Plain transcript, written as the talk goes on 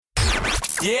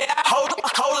Yeah, hold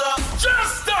up.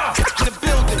 Just stop. In the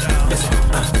building.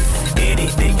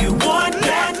 Anything you want,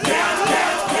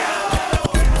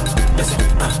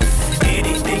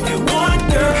 anything you want,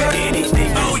 girl.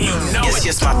 Anything. Oh, you know it.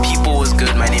 Yes, my people was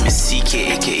good. My name is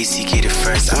CK, aka CK the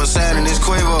First. What's happening? It's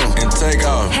Quavo and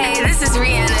Takeoff. Hey, this is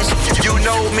Rihanna. You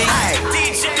know me. Hey,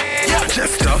 DJ.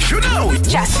 Jester, you know.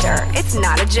 Jester, it's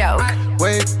not a joke.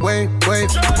 Wait. Being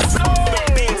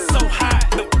so hot,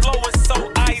 the flow is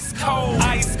so ice cold.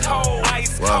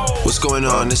 Wow. What's going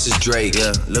on? This is Drake.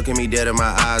 Yeah, look at me dead in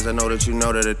my eyes. I know that you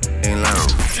know that it ain't lying.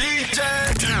 DJ.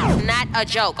 Not a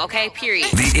joke, okay?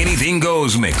 Period. The Anything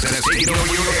Goes mix. That's taking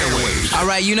over your airwaves. All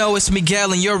right, you know it's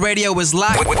Miguel and your radio is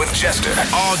live. With Jester.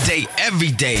 All day, every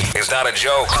day. It's not a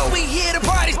joke. We here to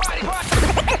party.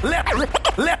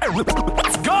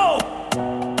 Let's go.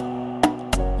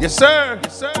 Yes, sir.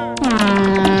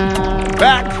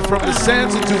 Back from the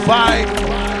sands of Dubai.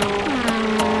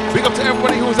 Big up to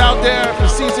everybody who was out there for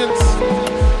seasons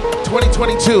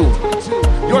 2022.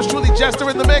 Yours truly, Jester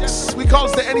in the mix. We call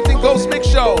this the Anything Goes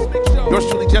Mixshow. Yours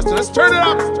truly, Jester. Let's turn it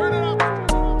up.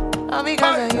 All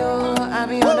because of you, I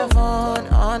be on the phone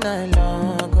all night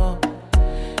long. Oh.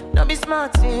 Don't be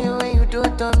smart when you do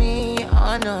it to me.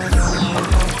 Oh no.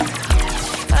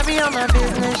 I be on my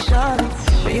business, shorty,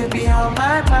 but you be on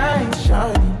my mind,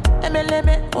 shorty.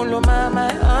 Let all of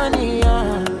my honey,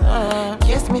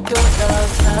 kiss me to the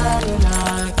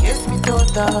cellular, kiss me to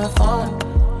the phone.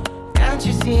 Can't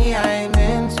you see I'm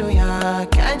into ya?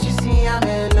 Can't you see I'm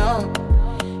in love?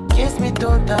 Kiss me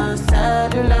to the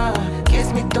cellular,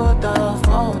 kiss me to the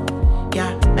phone.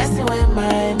 Yeah, messing with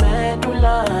my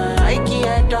medulla, I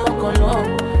can't talk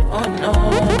alone. Oh no,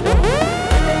 no.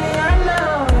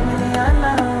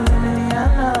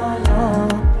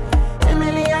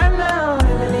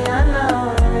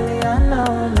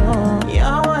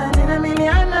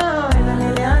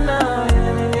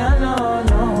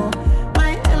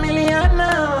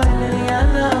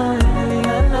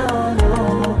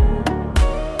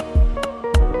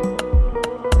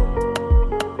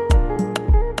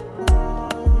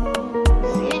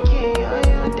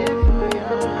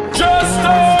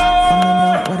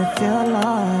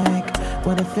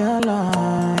 Feel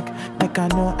like I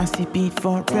know I see beat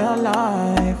for real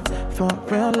life.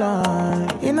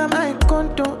 In my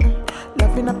condo,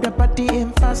 loving up your body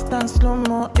in fast and slow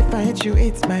mo. If I hit you,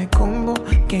 it's my combo.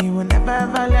 Can you never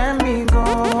ever let me go?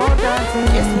 Dancing,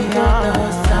 kiss me to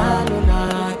the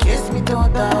cellular, kiss me to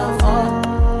the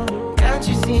phone. Can't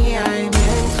you see I'm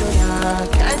into ya?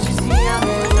 Can't you see I'm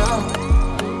in love?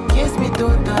 Kiss me to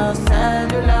the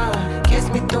cellular, kiss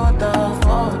me to the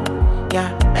phone. Yeah,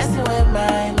 messing with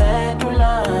my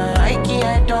medulla, I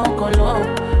can't talk alone.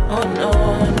 Oh no,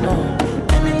 no.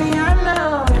 Emiliano,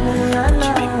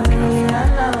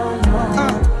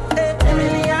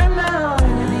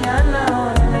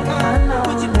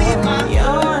 would you be my?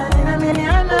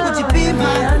 Would you be my?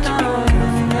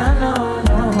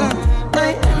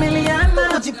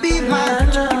 Would you be my?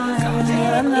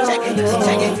 Check it.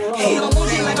 He don't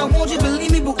want you like I want you,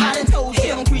 believe me, but I done told you. He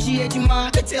don't appreciate you, ma, I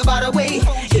can tell by the way.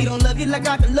 He don't love you like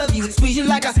I can love you, and squeeze you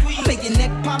like I make your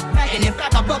neck pop back, and in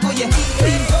fact I buckle your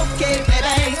please, okay,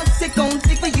 baby. I'm sick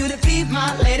for you to be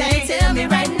my lady. Tell me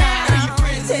right now. Your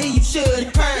friends tell you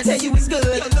should, her tell you it's good.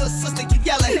 Your little sister keep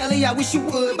yelling, Nelly, I wish you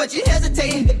would, but you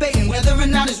hesitating, debating whether or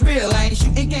not it's real. I ain't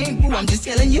shooting game, boo, I'm just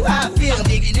telling you how I feel. I'm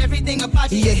digging everything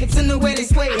about you, your hips and the way they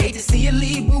sway. Hate to see you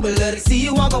leave, boo, but love to see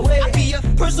you walk away. I be your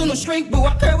personal shrink, boo,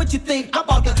 I care what you think. I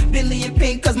bought the Bentley in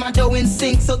pink, cause my dough in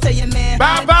sync. So tell your man,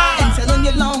 bye-bye, and tell him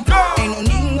you're long. Ain't no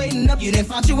need in waiting up, you didn't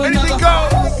find you another.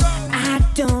 I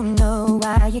don't know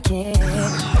why you care.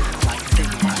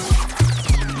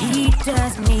 He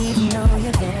doesn't even know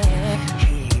you're there.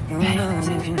 Cause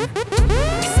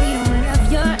he don't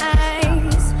love your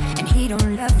eyes, and he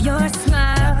don't love your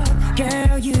smile.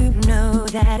 Girl, you know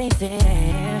that ain't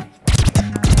fair.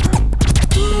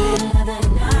 Another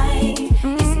night, is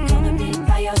he gonna be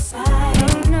by your side?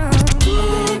 No,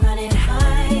 running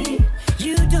high.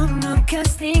 You don't know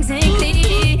cause things ain't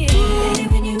clear. Baby,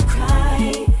 when you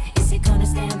cry, is he gonna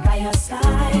stand by your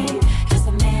side? Does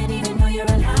the man even know you're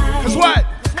alive? Cause what?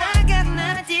 I got an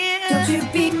idea. Don't you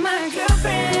be my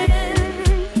girlfriend?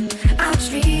 I'll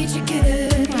treat you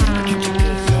good. You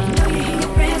know you hear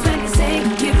your friends when you say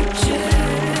you should.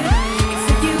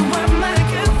 If you were my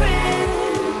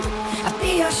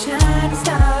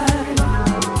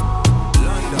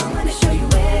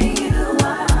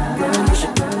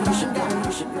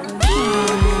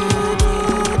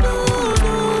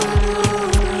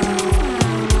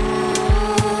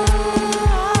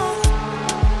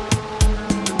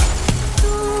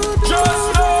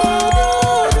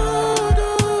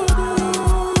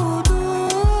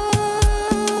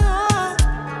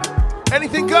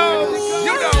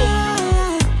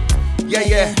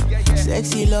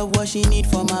Sexy love, what she need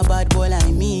from a bad boy like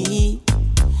me.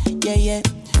 Yeah, yeah.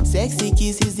 Sexy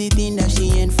kiss is the thing that she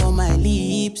ain't for my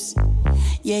lips.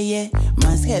 Yeah, yeah.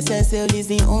 My cell is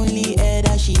the only air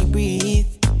that she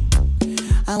breathes.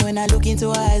 And when I look into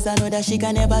her eyes, I know that she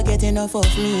can never get enough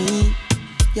of me.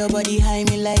 Your body high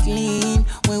me like lean.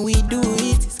 When we do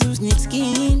it, snip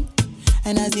skin.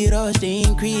 And as the rush they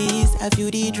increase, I feel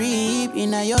the drip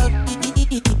in her your.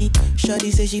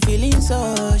 Shorty say she feeling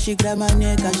so. She grab my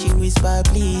neck and she whisper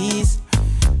please.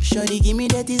 Shorty give me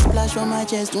that splash from my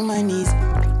chest to my knees.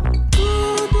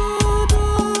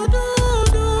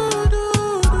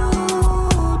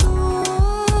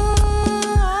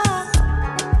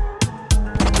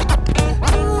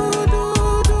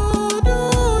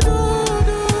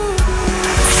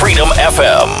 Freedom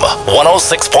FM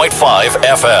 106.5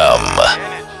 FM.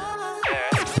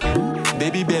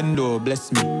 Baby Bendo,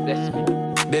 bless me.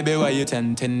 Baby, why you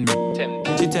tempting me?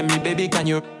 She tell me, baby, can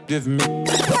you give me?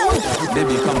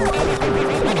 Baby, come on.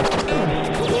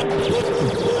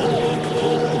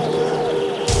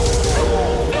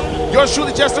 Yours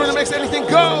truly, Jester in the mix. Anything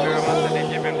goes.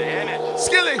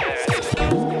 Skilly.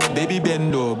 Baby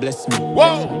Bendo, bless me.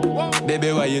 Whoa.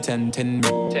 Baby, why you tempting me?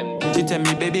 She tell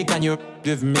me, baby, can you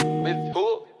give me? With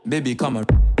who? Baby, come on,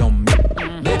 don't me.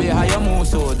 Baby, how you move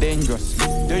so dangerous?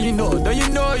 Don't you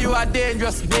know you are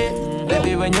dangerous, babe?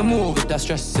 Baby, when you move, it's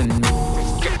stressing me.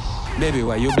 Baby,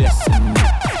 why you blessing me?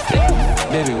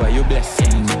 Baby, why you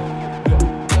blessing me?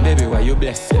 Baby, why you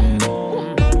blessing me?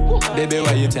 Baby,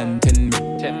 why you tempting me?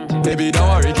 Baby, don't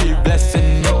worry, keep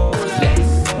blessing me.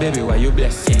 Baby, why you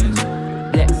blessing me?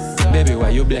 Baby, why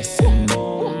you blessing me?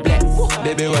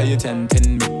 Baby, why you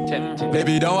tempting me?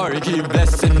 Baby, don't worry, keep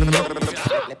blessing me.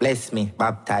 Bless me,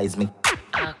 baptize me.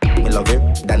 Me love you,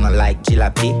 then I like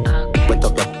jalopy. Wet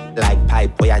up your like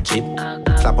pipe or your jeep.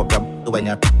 Slap up your when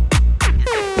you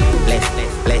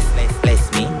bless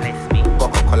me.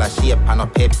 Coca-Cola shape and a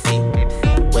Pepsi.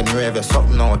 When you have your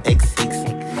something out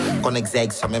X6. Connect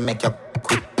eggs so me make you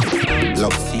quick.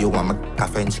 Love see you want a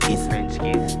French kiss.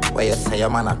 Where you say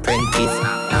I'm an apprentice.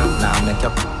 Now make you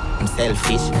I'm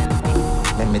selfish.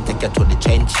 Let me take you to the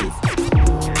trenches.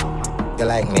 You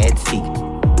like me head sick.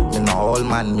 Me no old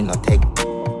man, me no take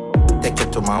you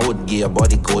to my hood, give your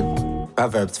body good.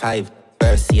 Proverbs 5,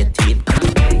 verse 18.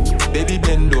 Baby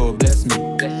Bendo, bless me.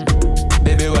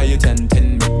 Baby, why you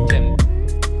tempting me?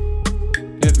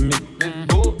 Give me.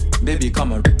 Baby,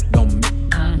 come on, don't me.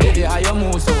 Baby, how you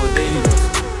move so dangerous?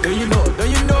 Don't you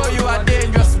know you are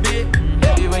dangerous, babe?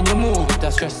 Baby, when you move,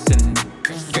 it's stressing me.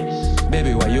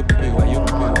 Baby, why you?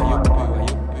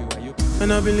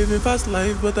 And I've been living fast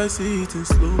life, but I see it in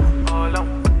slow.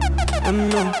 Oh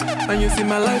no, and you see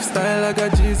my lifestyle, I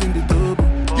got G's in the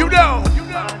double. You know.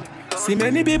 See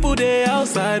many people there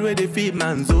outside where they feed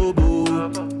man's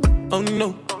oboe. Oh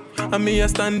no, and me I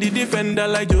stand the defender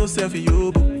like Joseph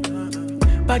Yobo.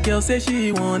 But girl say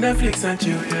she want Netflix and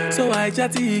chill, so I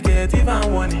chatty get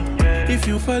even warning. If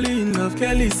you fall in love,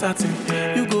 Kelly satin.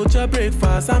 You go to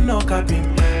breakfast, I'm not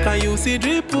capping. Can you see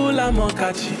dripple, I'm not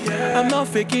catching. I'm not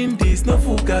faking this, no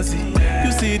fugazi.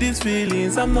 You see these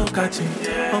feelings, I'm not catching.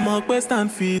 I'm on quest and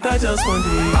feet, I just want the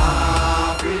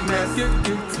happiness.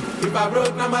 If I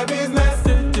broke, now my business.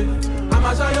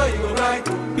 I'ma show you go right.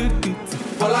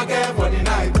 All I care for the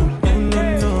night.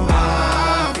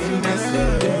 Happiness.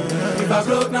 If I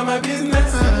broke, now my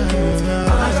business.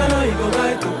 I'ma show you go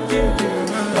right.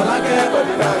 All I care for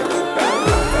the night.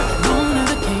 Known as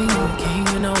a king,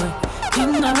 you know it.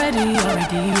 King already,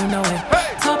 you know it.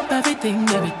 Top everything,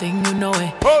 you know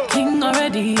it. King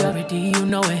already, you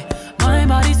know it. My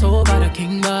body so got a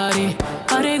king body.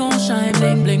 Body gon' shine,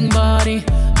 bling, bling body.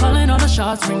 Calling all the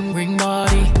shots, ring, ring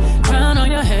body. Crown on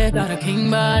your head, got a king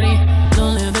body.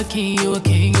 Don't live the king, you a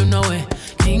king, you know it.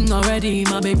 King already,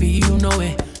 my baby, you know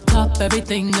it. Top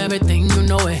everything, you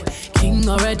know it. King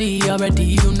already, you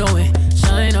know it.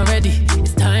 Shine already,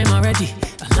 it's time already.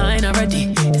 The line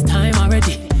already, it's time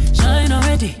already. Shine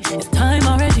already, it's time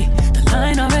already. The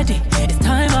line already, it's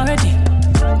time already.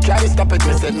 Try to stop it,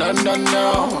 me say no.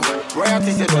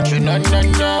 Royalty say don't you no.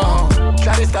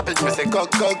 Try to stop it, me say go.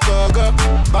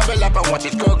 Bubble up and watch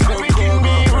it go. Everything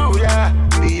be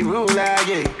ruler,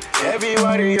 yeah.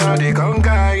 Everybody are the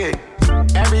conquer, yeah.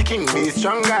 Every king be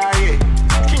stronger, yeah.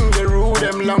 King the rule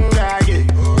them longer, yeah.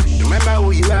 Remember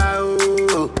who you are,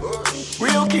 oh.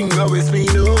 Real king always be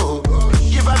no.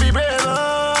 Give up be brave,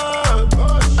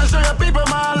 and show your people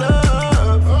my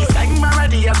love. It's time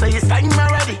already, I say it's time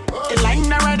already. It's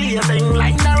line already, I say it's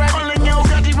line already. Only you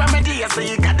got the remedy, I say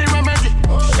you got the remedy.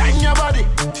 Shine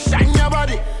your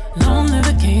body. Long live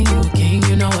the king,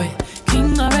 you know it.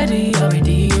 King already,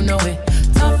 you know it.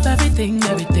 Top everything,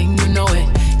 you know it.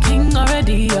 King already.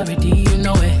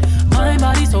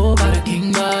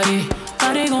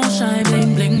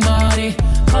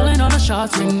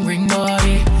 shots, ring, ring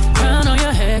body. Crown on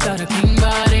your head, got a king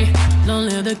body. Long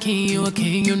live the king, you a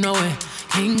king, you know it.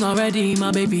 King already,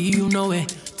 my baby, you know it.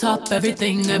 Top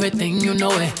everything, everything, you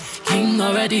know it. King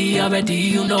already, already,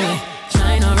 you know it.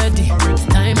 Shine already, it's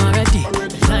time already.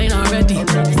 Shine already,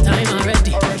 it's time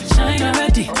already. Shine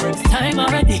already, it's time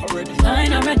already.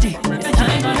 Shine already, it's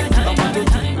time already.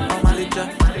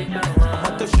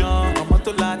 I'm to show, I'm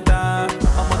to lata,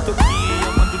 I'm to key,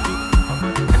 I'm to do.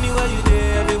 Anywhere you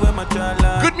there, everywhere my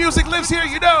chala. Good music lives here,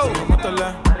 you know.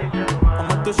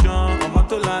 I'm to show, I'm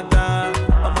to lata,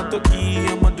 I'm to key,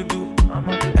 I'm to do.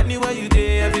 Anywhere you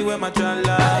there, everywhere my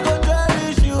chala. I go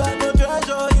cherish you, I go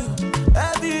treasure you.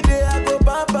 Every day I go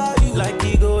pamper you. Like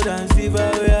he go and silver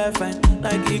where I find.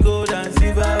 Like he go and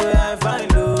silver where I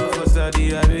find love for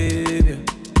Saudi Arabia.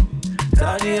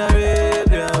 Saudi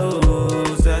Arabia,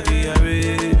 oh, Saudi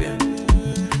Arabia.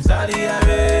 Saudi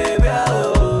Arabia,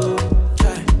 oh.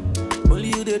 Try. Only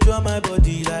you they draw my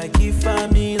body like if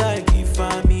I'm me,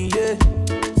 yeah.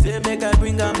 Say make I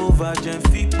bring them over, Jen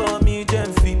feet for me,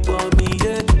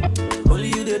 yeah. Only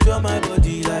you they draw my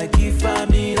body like if I'm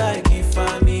me,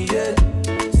 yeah.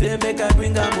 Say make I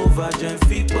bring them over, Jen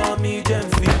feet for me, yeah.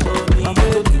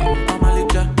 I'm a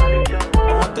licha,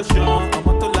 I'm a show, I'm a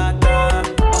lata,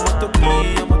 I'm a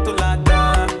key, I'm a lata,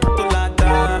 I'm a lata,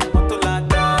 I'm a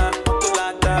lata,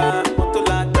 I'm a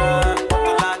lata,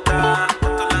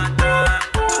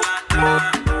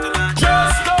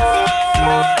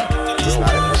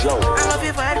 I love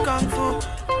you fight kung fu,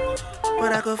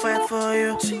 but I go fight for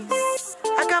you.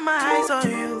 I got my eyes on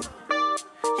you.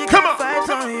 You got vibes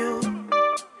on you.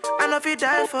 I know if you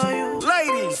die for you,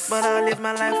 ladies, but I'll live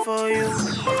my life for you.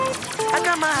 I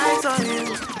got my eyes on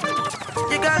you.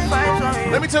 You got vibes on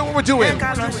you. Let me tell you what we're doing.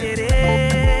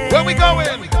 Where we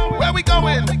going? Where we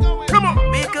going? Come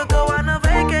on. We could go on a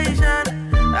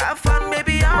vacation, have fun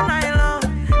maybe all night long.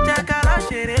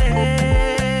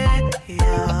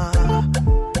 Yeah.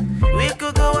 We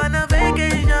could go on a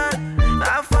vacation,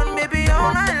 have fun maybe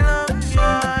all night long.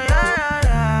 Yeah, yeah,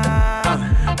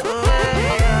 yeah. Oh,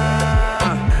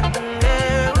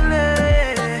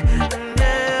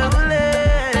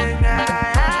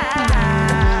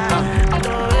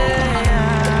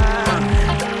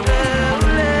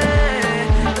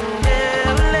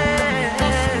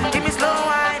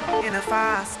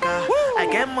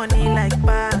 money like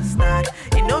bastard.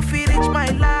 You know if you reach my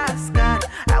last card,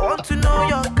 I want to know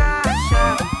your cash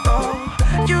out. Oh,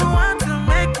 you want to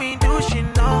make me do she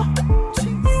know?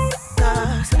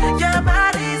 Cause your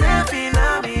body's a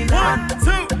phenomenon.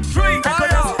 1, 2, 3, I go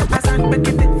down, I sang back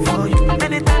it for you.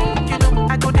 Anytime, you know,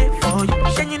 I go there for you.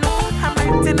 And you know, I'm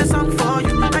writing a song for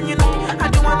you. And you know, I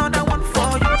do another one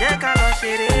for you. Take a look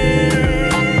at it.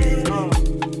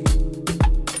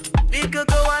 We could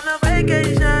go on a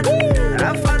vacation.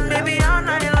 Have fun, baby, all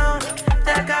night long.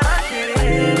 Take a rush it.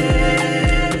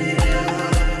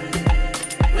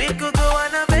 We could go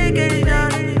on a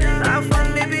vacation. Have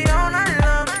fun, baby, all night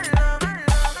long.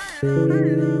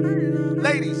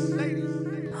 Ladies.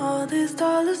 All these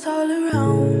dollars all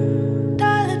around.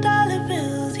 Dollar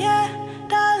bills, yeah.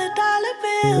 Dollar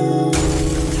bills.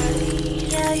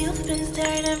 Yeah, you've been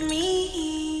staring at me.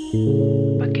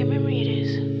 But give me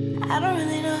readers. I don't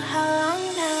really know how long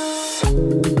now.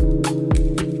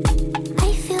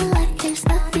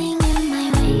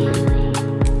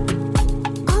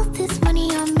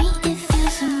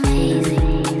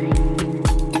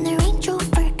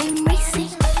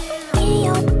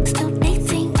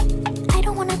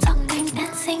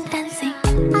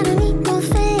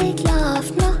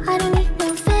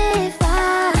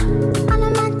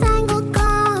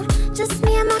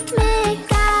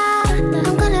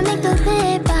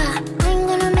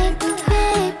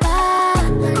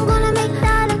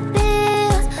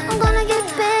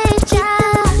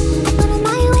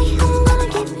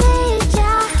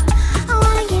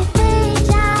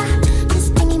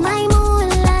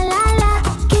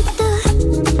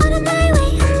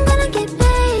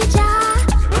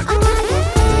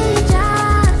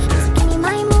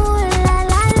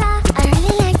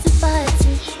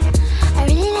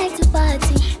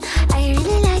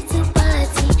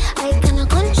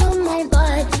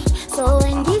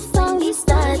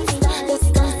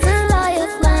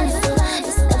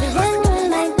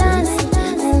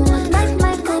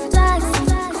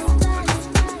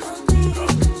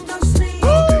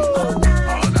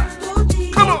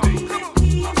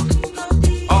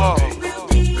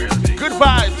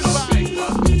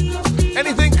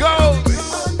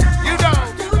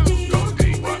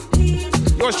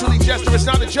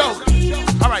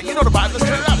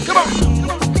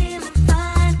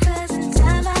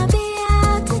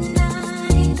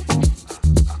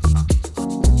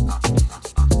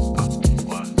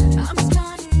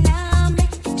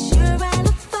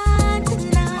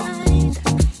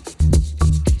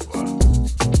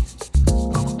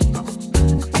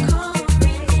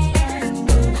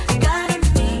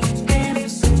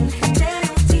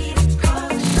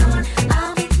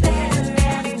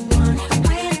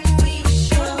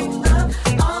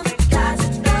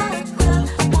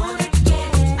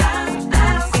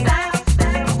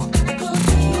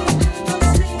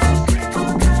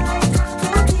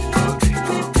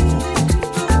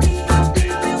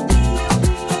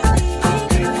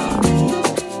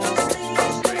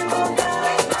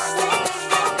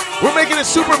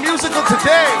 single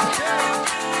today.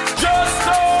 Just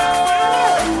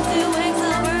She wakes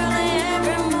up early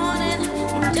every morning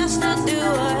just to do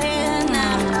her hair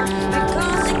now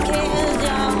because she cares,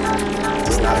 y'all.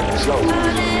 It's not a joke.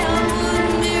 Her hair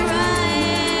wouldn't be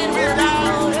right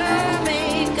without her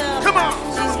makeup. Come on.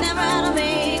 She's never out of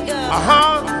makeup.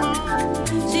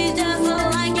 She's just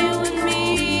like you and me,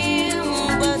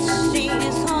 but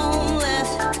she's homeless.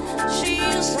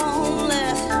 She's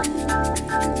homeless.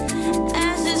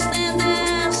 As she stands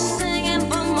there singing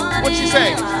for money. What she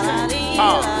say?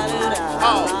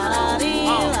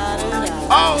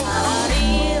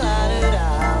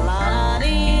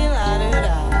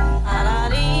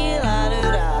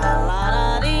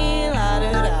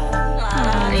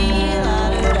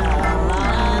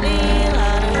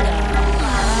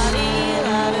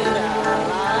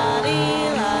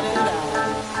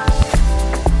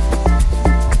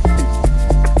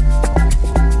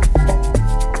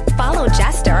 Follow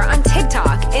Jester on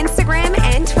TikTok, Instagram,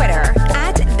 and Twitter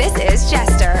at This Is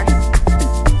Jester.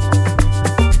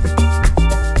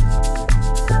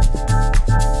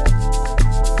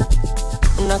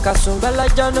 Nakasumbala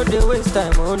no dey waste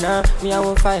time, oh nah. Me I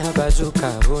won't fire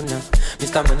bazooka, oh nah.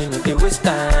 Mr. Money no dey waste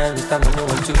time, Mr. Money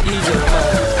want to ease your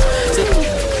mind.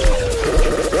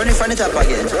 Run it from the top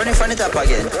again, run it from the top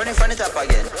again, run it from the top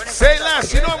again. Say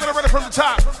less, you know I'm gonna run it from the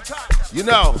top. You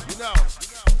know.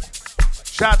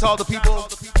 Shout out to all the people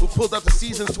who pulled up the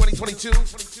seasons 2022.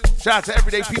 Shout out to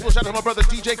everyday people. Shout out to my brother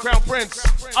DJ Crown Prince.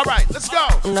 All right, let's go.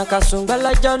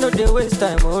 Nakasumbala no dey waste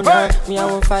time, oh nah. Me I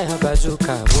won't fire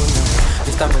bazooka, oh nah.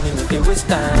 Mr. Money no dey waste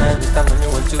time, Mr. Money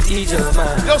want to ease your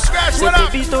mind. Yo, Scratch, what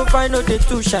up? Baby don't find no dey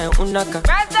too shine, unaka.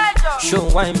 Show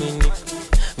why me.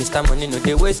 Mr. Money no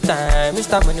dey waste time,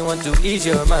 Mr. Money want to ease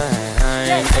your mind.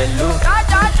 Hello,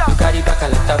 you carry back a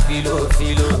lot of filo.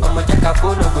 I'ma check a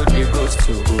phone, no go dey ghost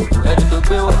you. Ready to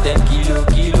pay what 10 kilo.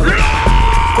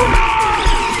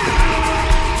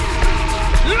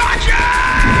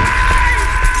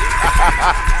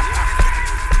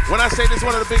 When I say this is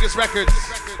one of the biggest records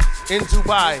in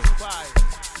Dubai,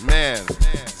 man,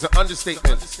 it's an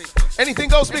understatement. Anything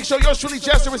goes, Mixshow. Yours truly,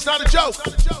 Jester. It's not a joke.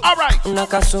 All right.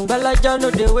 Nakasumbala no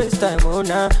dey waste time, oh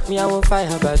nah. Me I won't fire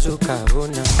bazooka, oh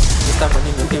nah. Mr.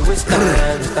 Money no dey waste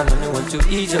time, Mr. Money want to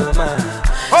ease your mind.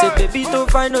 Say baby don't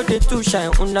find no dey too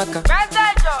shine, unaka.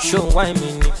 Show why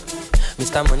me.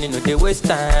 Mr. Money no dey waste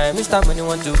time, Mr. Money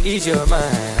want to ease your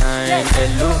mind.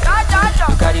 Hello,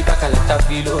 you carry back a lot of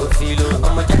filo.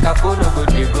 I'ma check a phone, no go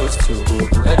dey ghost you.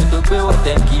 Ready to pay what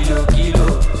 10 kilo.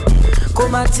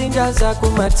 Kumatingaza,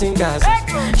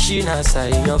 Shina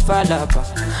sayo falapa.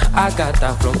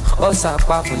 Agata from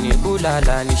Osapa funi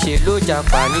ulala. Nishe lo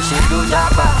japa.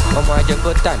 Omo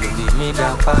ajekota lo be mi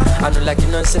gapa. I don't like the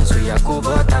nonsense we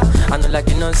yakubota.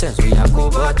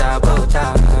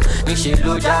 Bota. Nishe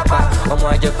lo japa. Omo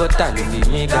ajekota lo be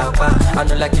mi gapa. I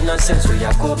don't like the nonsense we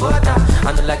yakubota.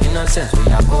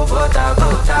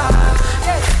 Bota.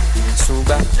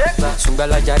 Sunga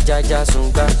la ja sunga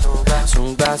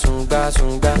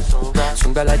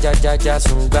la ja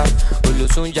sunga ulu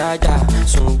sunga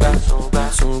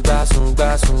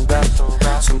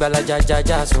sunga la ja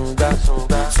sunga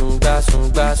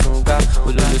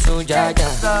ulu sunga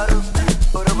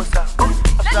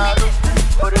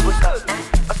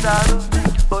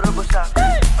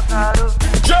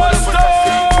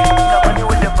Money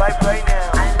with the vibe right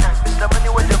now.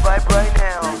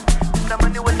 Mr.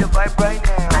 Money with the vibe right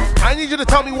now. I need you to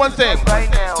tell me one thing.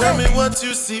 Tell me what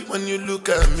you see when you look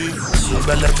at me.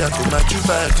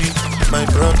 My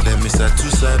problem is a too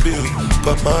sabi.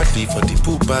 Pop party for the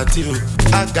pool party.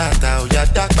 I got out ya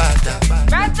dark bata.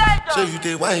 So you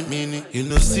dey wine me, you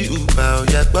know see uba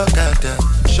ya bakata.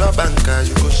 Shop banka,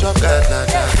 you go shop gata.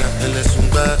 Ele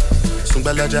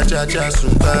Sumba la ja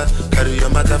sumba. Carry your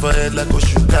matter for head like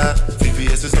Oshuka.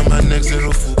 VVS is on my neck,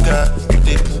 zero fuka. You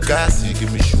dey puka, see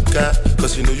give me shuka.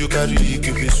 Cause you know you carry, you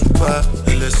give me super.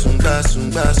 Ele sumba.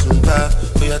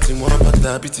 Oya ti mo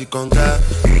pata biti konga.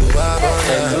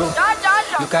 Hello,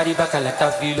 you carry back a lot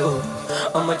of filo.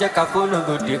 I'ma check a phone, no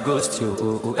go dey ghost you.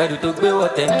 Ready to pay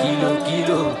what 10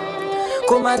 kilo.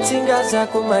 Kumatingaza.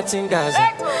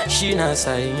 Shina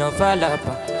sayo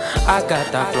falapa.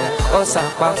 Agata from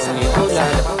Osapa funi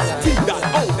ulala.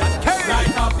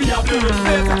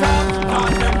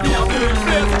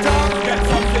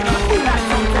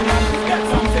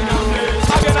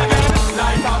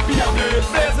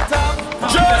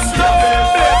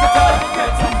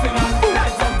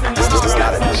 This is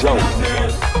not a joke.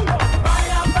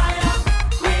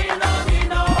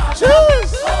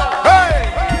 Cheers! Hey!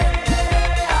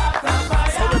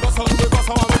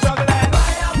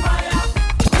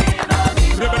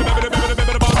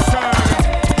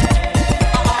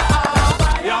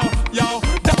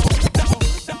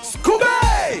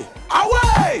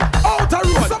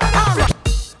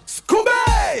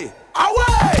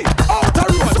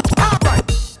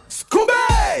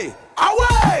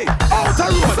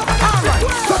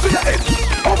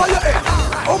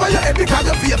 because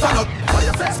your face are not.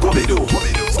 Scooby-Doo,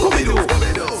 Scooby-Doo,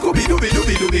 Scooby-Doo.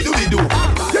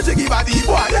 You jiggy body,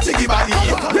 boy, you jiggy body,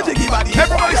 you jiggy body.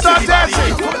 Everybody start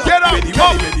dancing. Get up,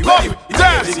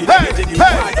 dance,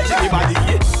 hey. Everybody,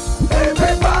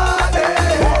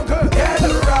 get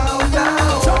around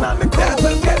now. Dance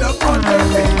and get up on your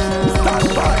feet. Stand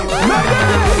by.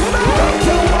 Don't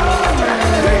you worry,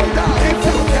 if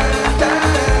you can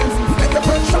dance. Make your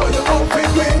friend show you how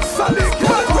big with solid.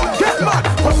 Get mad.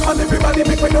 Come on, everybody,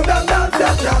 make me know that dance.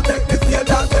 Can't take this here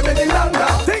dance any longer.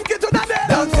 Think it to the day.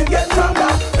 Dancing get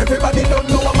stronger. Everybody don't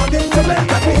know I'm on instrument.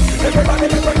 Everybody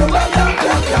make me know that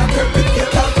dance. Can't take this here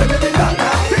dance any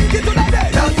longer. Think it to the day.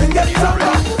 Dancing get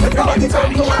stronger. Everybody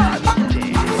come to work.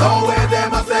 So where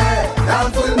them a say,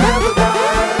 dance will never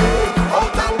die.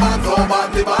 Out and back, so bad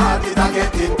the parties are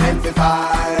getting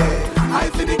intensified. I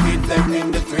see the kids them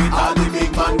in the street, all the big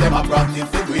man them a practice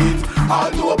the tweets. All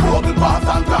to a bubble pass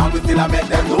and ground, we still a make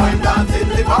them know him dance in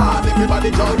the past. Everybody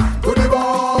jump to the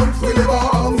bounce, Willy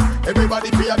bounce. Everybody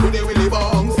fear to the Willy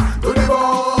bounce, to the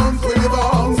bounce, Willy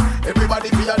bounce. Everybody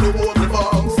fear to the bubble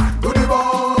bounce, to the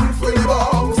bounce, Willy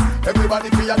bounce. Everybody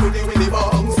fear to the Willy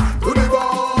bounce.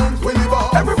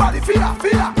 Everybody fear,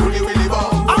 Willy Willy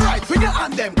bounce. Alright, swing your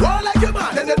hand them, go on like your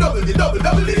man. Then the double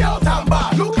the out and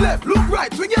bar. Look left, look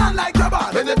right, swing your hand like your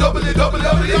man. Then the double the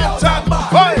out and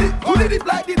bar. Who did it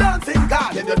like the dancing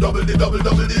god? Then the double the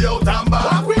out and bar.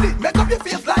 Walk with it, make up your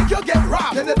face like you get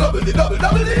robbed. Then the double the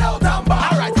out and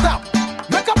bar. Alright, stop,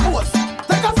 make a pose,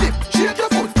 take a sip, shake your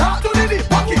foot, start doing it,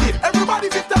 walking it. Everybody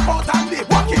 50 out and dip,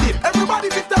 walking it. Everybody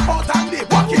 50 out and dip,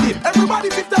 walking it. Everybody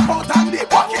 50 out and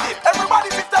dip, walking it. Everybody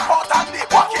 50 out and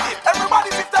dip, walking it. Everybody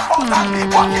 50 out and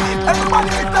dip, walking it. Everybody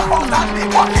 50 out and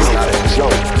dip, walking it. It's not a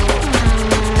joke.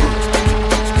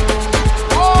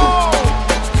 Oh,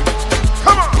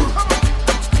 come on.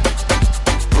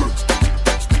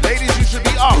 Ladies, you should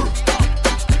be up.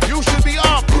 You should be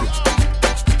up.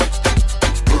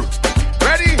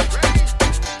 Ready?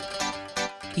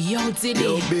 Yo, Diddy.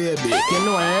 Yo, baby. You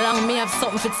know, long me have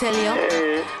something to tell you.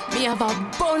 Me have a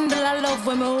bundle of love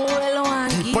when me hold on.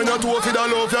 Tip on your toe for the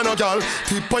love, you no gal.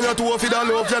 Tip on your toe for the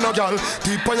love, you no gal.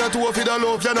 Tip on your toe for the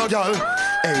love, you no gal.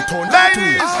 Hey, turn that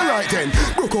way. Alright then,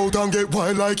 broke out and get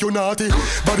wild like you naughty.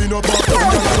 Body no pop,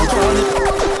 down, you no cranny.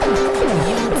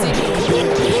 Yo,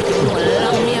 Diddy. You know,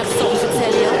 long me have something to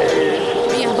tell you.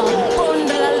 Me have a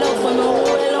bundle of love when me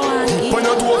hold on. Tip on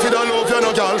your toe for the love, you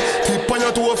no gal. Tip on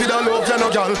your toe for the love, you no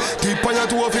gal. Tip on your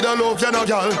toe for the love, you no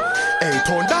gal. Hey,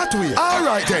 turn that way.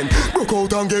 Alright then, broke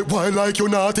out and get wild like you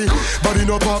naughty. Body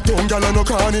no pop, down, gal and no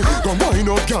cranny. Come wind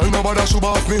up, gal, nobody should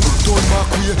off me. Turn back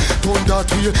way, turn that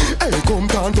way. Hey, come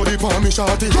down to the palm,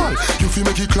 shawty. Gal, you feel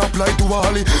make it clap like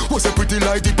Duali. Was a pretty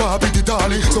like the Barbie, the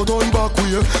Dolly. So turn back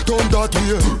way, turn that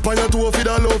way. Tip on your toe for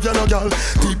the love, you no gal.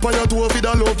 Tip on your toe for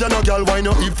the love, you no gal. Why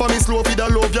not if for me slow for the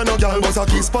love, you no gal. Was a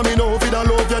kiss for me now for the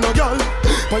love, you no gal.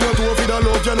 On your toe for the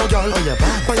love, you no gal.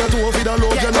 On your toe for the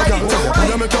love, you no gal.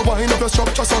 You make your wine up your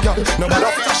structure so gal. Nobody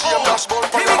feel shame, dashboard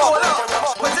for your house.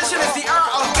 Position is the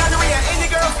art of gallery, and any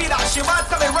girl feel that she want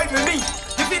coming right with me.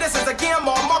 You feel this is a game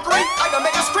or mockery? I gonna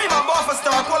make you scream, I'm off for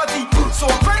star quality. So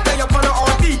crank down your partner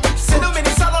RP. Send them in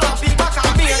the salon and beat back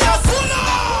at me. And just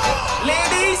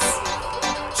ladies,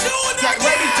 get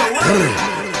ready to work.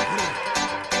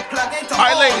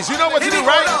 Alright, ladies, you know what to do,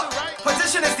 right?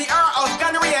 Position is the art of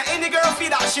gallery, and any girl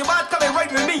feel that she want coming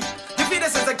right with me. You feel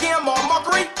this is a game or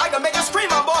mockery? I gonna make you scream,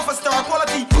 I'm off for star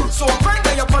quality. So crank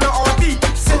down your partner RP.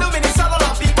 Send them in the salon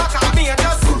and beat back at me. And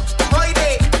just ride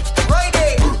it, ride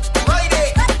it, ride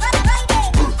it.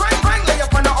 Crank down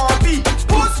your partner RP.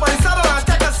 Post for the salon and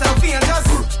take a selfie. And just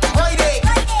ride it,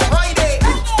 ride it,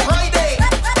 ride it.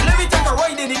 Let me take a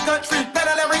ride in the country.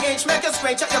 Pedal every inch, make you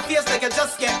scratch out your face like you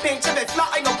just get pinched. If it flat,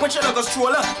 I gon' punch it like a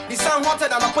stroller. The sound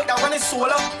haunted and I put that running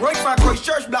solar. Right from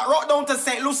Christchurch, Black Rock down to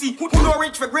St. Lucie. Who don't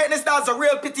reach for greatness, that's a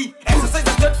real pity. Exercise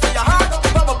is good for your heart.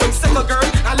 Baba boy, single girl,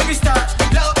 and let me start.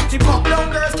 Look, the pop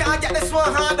down girls can't get this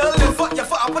one handle. Lift foot, your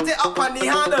foot, I put it up on the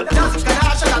handle. Dance, can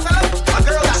I show a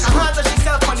girl that can handle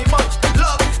herself on the mud.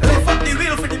 Look, lift up the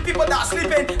wheel for the people that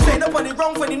sleeping. Stand up on the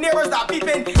ground for the neighbors that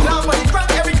peeping. Loud on the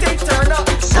ground, everything turn up.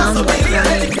 Sounds like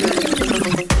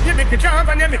you make me jump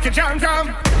and you make you jump, jump.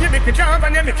 You make me jump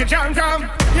and you make you jump, jump.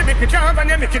 You make me jump and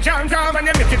you make you jump, jump. And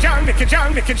you make you jump, make you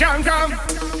jump, make you jump, jump.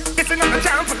 It's another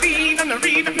jump for me, and the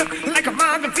reading like a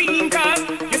magazine, cause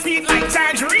you see it like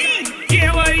tangerine.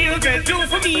 Yeah, what you gonna do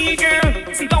for me,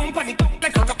 girl? Sit down on it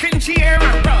like a rocking chair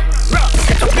and rock,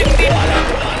 get up in the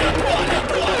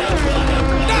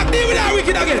Not deal with that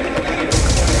wicked again.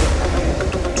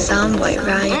 Soundboy,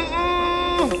 right?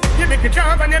 You make make it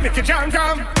jump and you make it jump.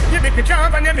 You make it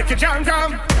jump and you make it jump.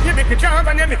 You make it jump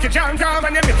and you make it jump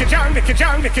and you make it jump, make it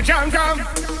jump, make it jump.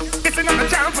 It's another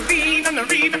trampoline and the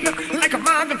rhythm like a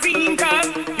magazine, cause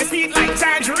you see it like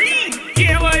tangerine.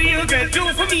 Yeah, what you gonna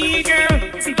do for me,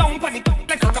 girl? See, don't panic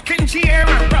like a rocking chair.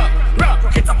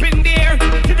 Rock it up in there.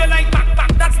 You don't like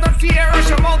back, that's not fair. Rush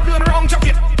your mouth doing wrong, jump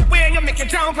it. Where you make it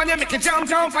jump and you make it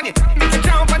jump and you make it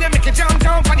jump and you make it jump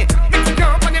and you make it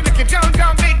jump and you make it jump.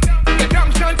 Big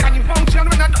junction, can you function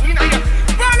when I'm doing it?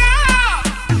 Run up!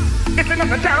 It's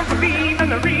another trampoline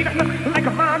and the rhythm like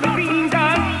a magazine,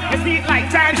 cause you see it like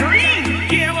tangerine.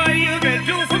 Yeah, what you gonna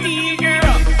do for me, girl?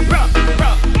 Rock.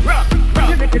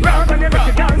 You make it jump and you make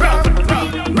it jump. Rock.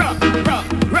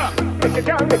 Make it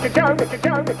jump, make it jump, make it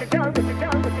jump, make it jump, make it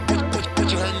jump, make it jump.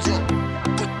 Put your hands up.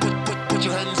 Put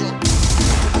your hands up.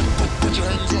 Put your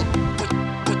hands up.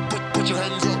 Put your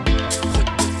hands up.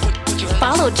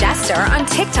 Follow Jester on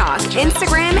TikTok,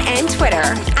 Instagram, and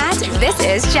Twitter at This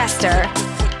Is Jester.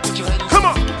 Come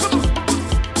on.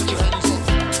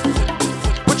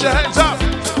 Put your hands up.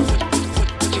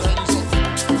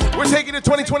 We're taking it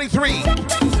 2023.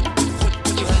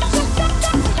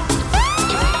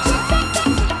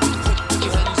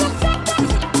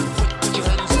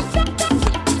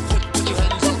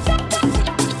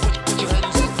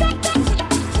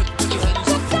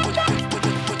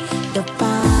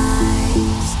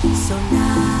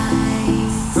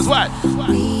 What?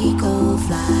 We go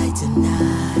fly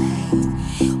tonight.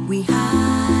 We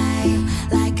high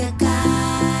like a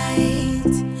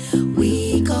kite.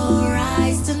 We go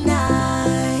rise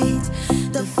tonight.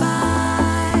 The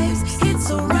vibes,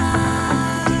 it's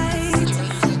alright.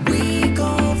 We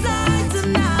go fly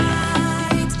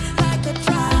tonight like a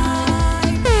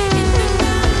tribe in the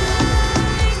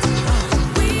night.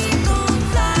 We go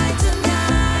fly tonight.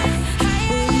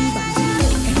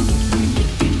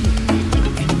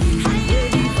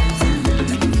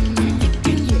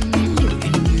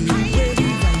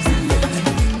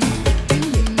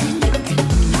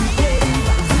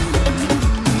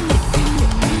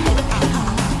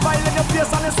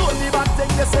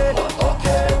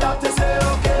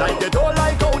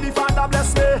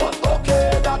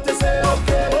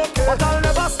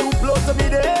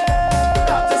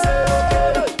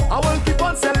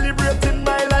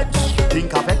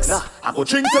 I go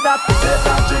drink to that, take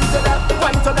a drink to that,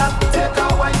 wine to that, take a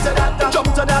wine to that, jump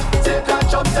to that, take a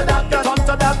jump to that, turn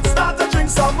to that, start to drink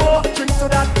some more, drink to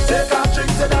that, take a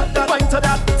drink to that, wine to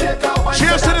that, take a wine.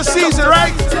 Cheers to the season,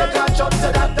 right? Take a jump to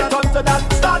that, turn to that,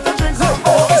 start to drink some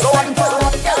more. So I'm for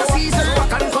the season,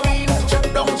 rock and come in, chip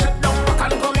down, rock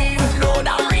and come in, no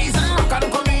damn reason, rock and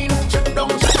come in, chip down,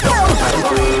 rock and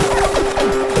come in.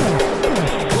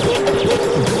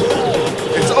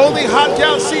 It's only hot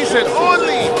gal season,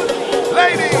 only.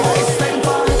 Ladies!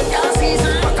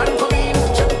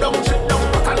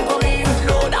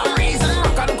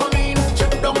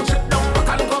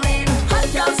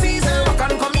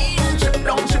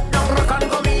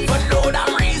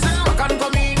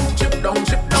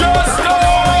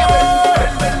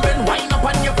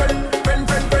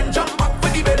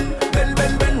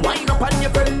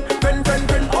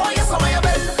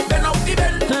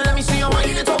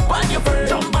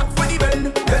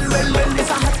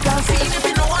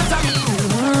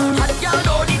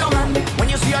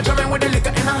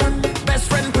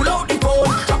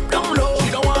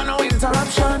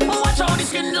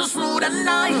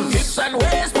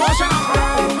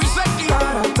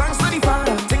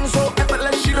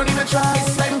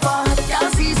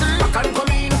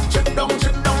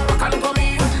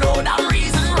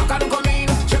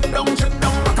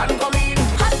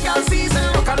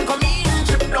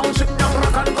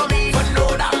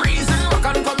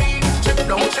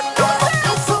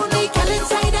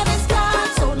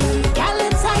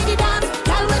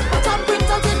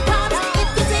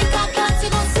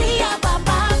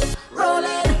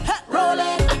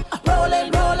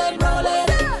 Rolling.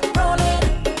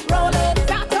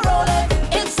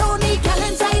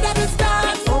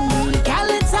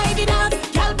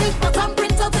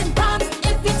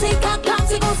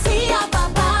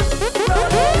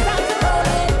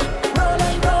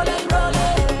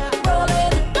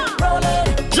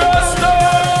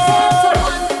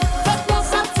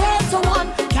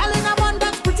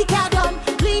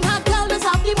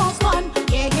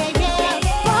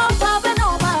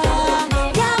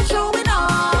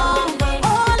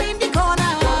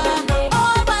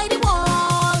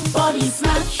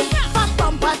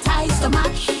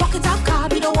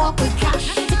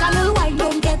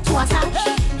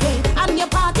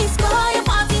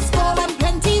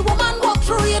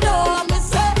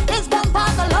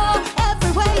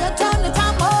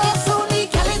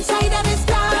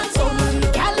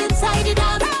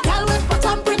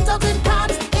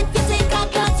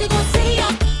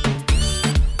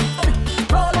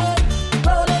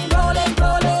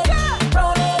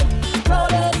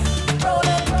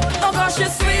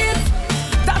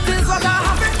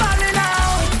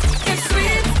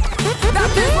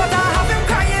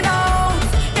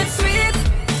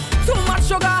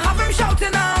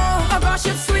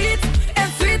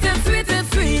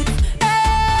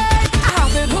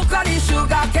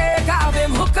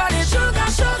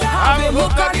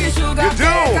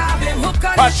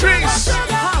 Patrice.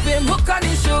 Have him hook on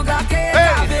the sugar cake.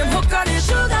 Have him hook on the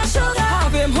sugar.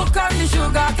 Have him hook on the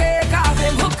sugar cake. Have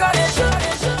him hook on the sugar.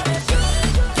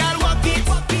 Girl, walk it,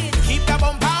 keep the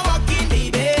bumper walking,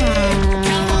 baby.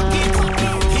 Girl, walk it,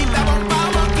 keep the bumper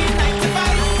walking 95.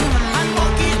 And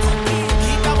walk it,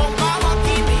 keep the bumper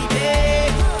walking, baby.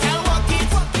 Girl, walk it,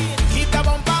 keep the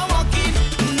bumper walking.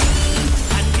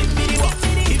 And give me the walk,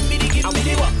 give me the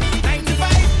walk 95.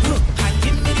 And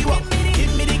give me the walk, give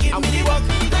me the walk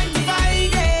 95.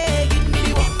 Yeah, give me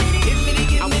the walk, give me the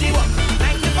walk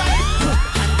 95.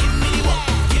 And give me the walk,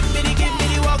 give me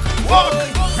the walk.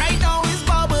 Right now it's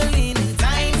bubbling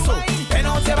time, so bend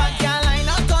out your back, girl, line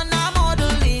out on a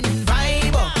modeling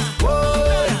vibe.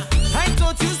 Whoa, I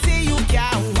thought you say you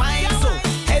can't wine, so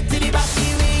head to the back, the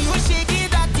way you shake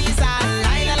it, that is a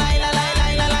lie.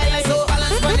 So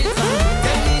balance on it,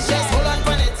 tell me just hold on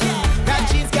on it. That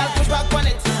jeans, girl, push back on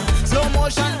it. Slow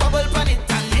motion, bubble on it,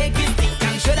 and make it stick.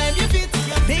 And show them you fit,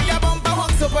 make your bumper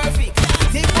walk so perfect.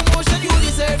 Take promotion, you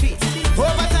deserve it.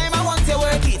 Over time, I want to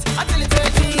work it until it's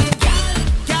 13.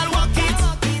 Girl, walk it,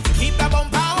 keep the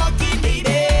bumper walking,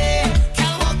 baby.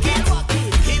 Girl, walk it,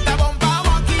 keep the bumper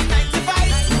walking 95.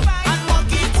 And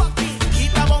walk it,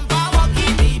 keep the bumper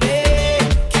walking, baby.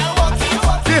 Girl, walk it.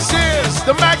 This is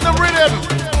the Magnum Rhythm.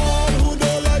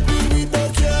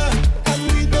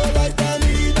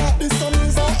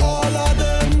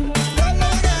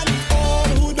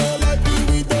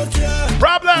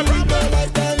 Problem.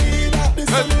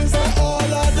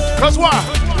 Cause why?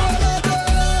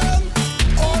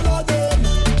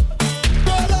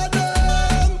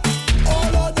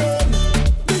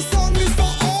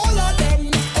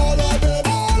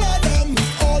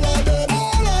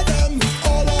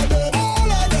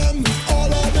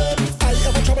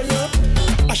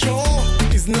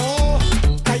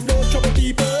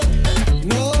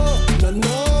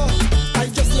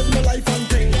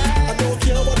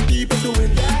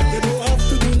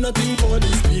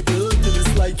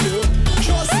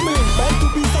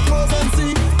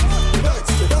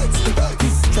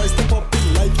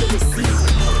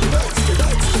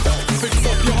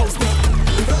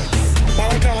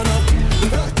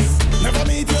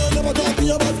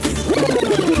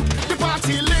 The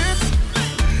party lit,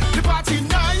 the party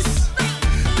nice,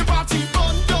 the party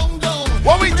fun, down.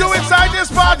 What we do inside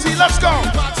this party? Let's go.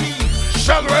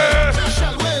 Shall we?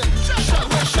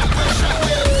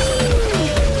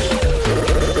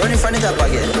 Run in front it up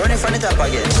again. Run in front it up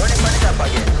again. Run in front it up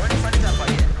again. Run in front it up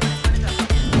again.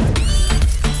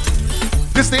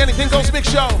 This is the Anything Goes Mix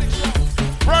Show.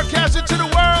 Broadcasting to the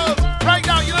world. Right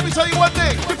now, let me tell you one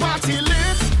thing. The party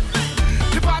lit,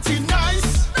 the party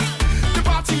nice, the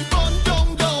party fun,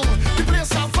 down. The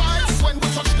place have vibes when we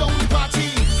touch down the party.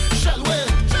 Shall we?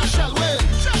 Shall we?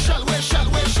 Shall we? Shall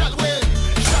we? Shall we?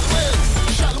 Shall we?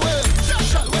 Shall we?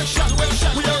 Shall we? Shall we?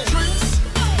 Shall we? We have drinks,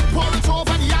 pour it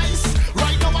over the ice.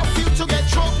 Right now I feel to get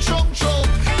drunk.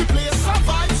 The place have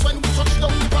vibes when we touch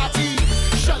down the party.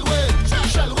 Shall we?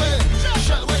 Shall we?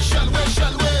 Shall we? Shall we?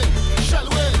 Shall we? Shall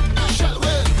we? Shall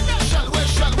we? Shall we?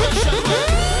 Shall we? Shall we?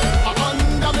 I'm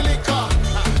under my liquor,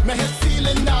 my head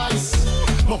feeling nice.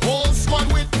 My whole squad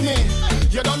with me,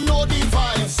 you don't know the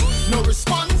vibes. No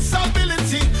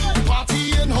responsibility, we party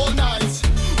in whole night.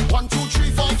 1, 2,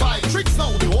 3, 4, 5 tricks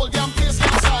now, the whole damn place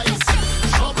capsize.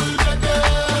 Trouble get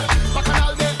there,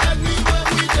 bacchanal get anywhere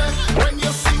we there. When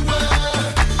you see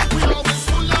where, we always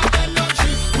full of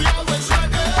energy, we always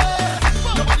ready.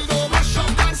 Nobody go mash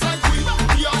up dance like we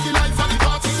are the life of the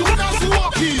party. Soon as we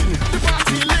walk in, the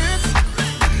party lit,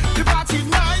 the party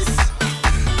nice,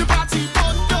 the party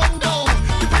fun, down.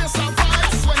 The place have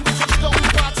vibes when we touch down the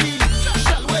party.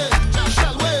 Shall we?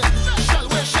 Shall we? Shall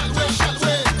we? Shall we? Shall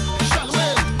we? Shall we?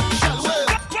 Shall we?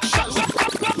 Shall we?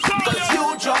 Cause you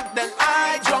drunk, then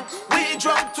I drunk. We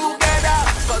drunk together.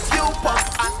 Cause you pump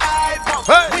and I pump.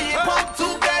 We pump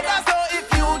together. So if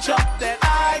you jump, then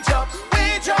I jump. We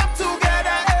jump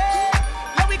together.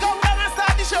 Let me go down and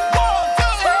start the show. 1, 2,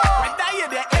 3. When I hear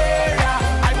the area,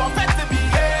 I want that to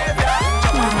behavior.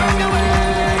 Jump on the way,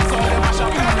 so they mash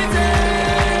up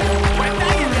everything. When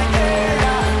I hear the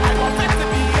area, I want that to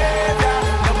behavior.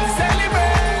 Let me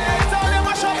celebrate, so they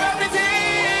mash up everything.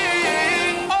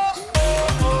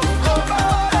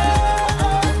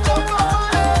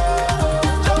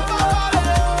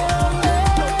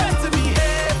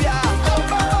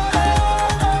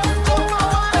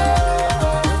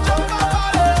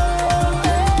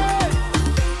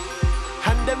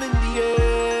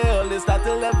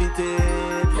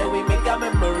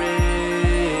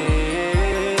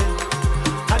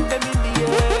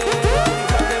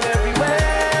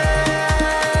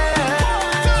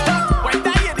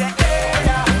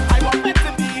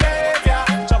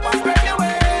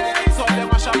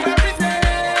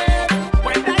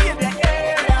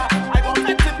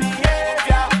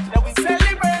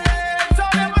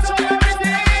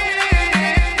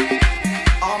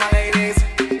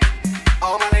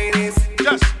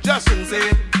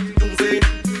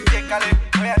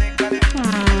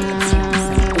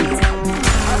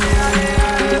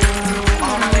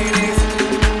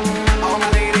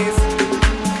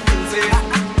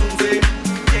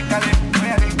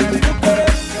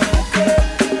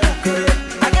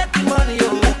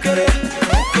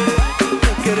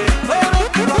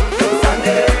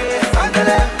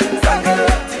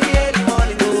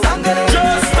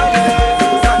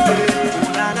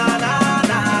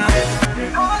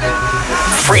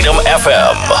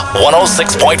 FM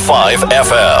 106.5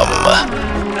 FM.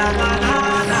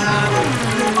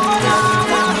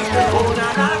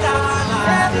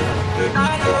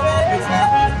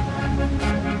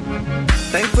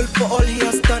 Thankful for all he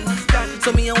has done.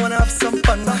 So me, I wanna have some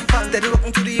fun. Steady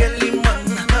rocking to the early man.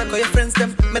 Call your friends,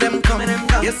 them, make them come.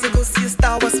 Yes, I go see a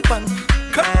Star Wars fun.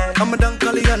 I'm a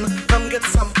Dunkalian, come get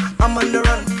some. I'm on the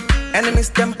run. Enemies,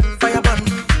 them, fire ban.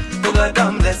 Who got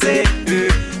them, let's say,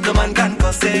 no man can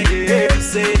go say, you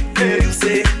say, you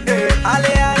say, ale,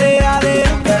 ale, ale.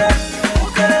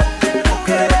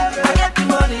 I get the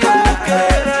money,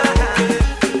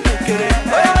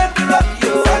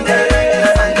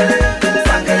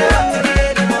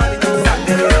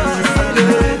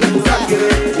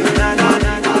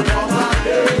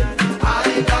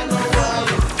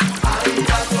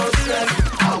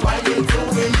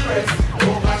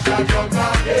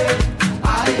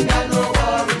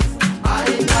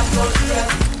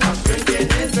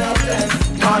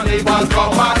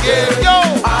 Come again, yo!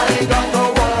 I ain't got no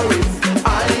worries, I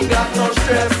ain't got no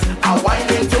stress. I whine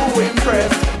it to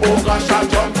impress. Oh gosh, I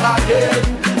jump again.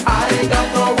 I ain't got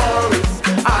no worries,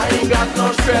 I ain't got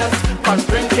no stress. Cause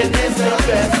drinking is the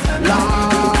best.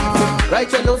 Lord.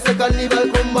 Right now, second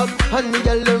level come back. And me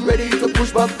girl them ready to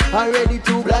push back. I'm ready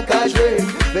to black ash rain.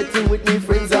 Betting with me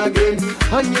friends again.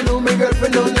 And you know my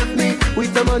girlfriend don't left me.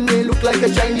 With a man they look like a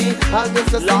Chinese. I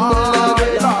guess a single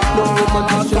again. No woman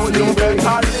to show you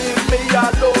better leave me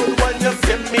alone when you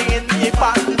see me in the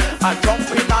van. I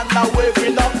jumping and I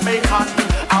waving up my hand.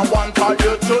 I want all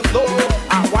you to know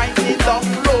I wind it up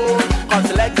low. Cause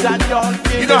legs and young.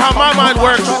 You know how my mind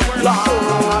works. Not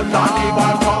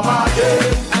even come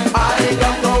again. I ain't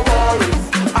got no worries,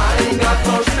 I ain't got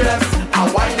no stress. I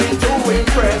whine it to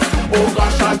impress. Oh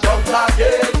gosh, I jump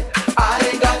again. I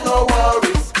ain't got no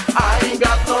worries, I ain't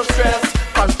got no stress.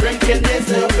 Cause drinking is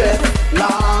the best.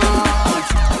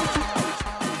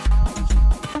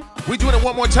 We doing it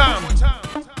one more time.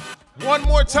 One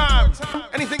more time.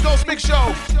 Anything goes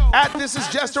Mixshow. At This Is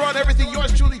Jester on everything.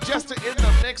 Yours truly, Jester in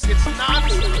the mix. It's not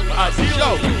a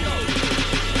show.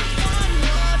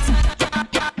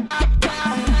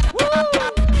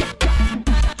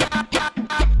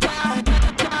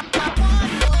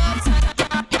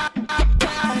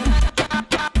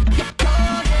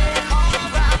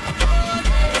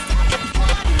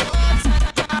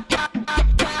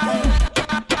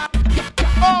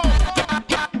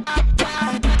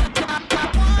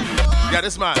 Yeah,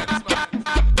 this mine.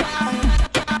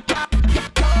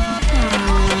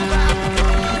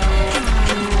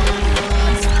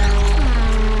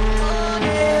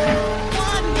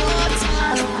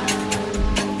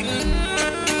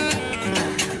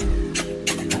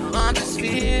 I'm just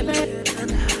feeling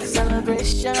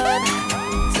celebration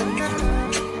tonight.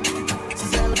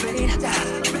 Celebrate,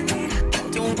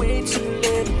 don't wait too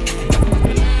late.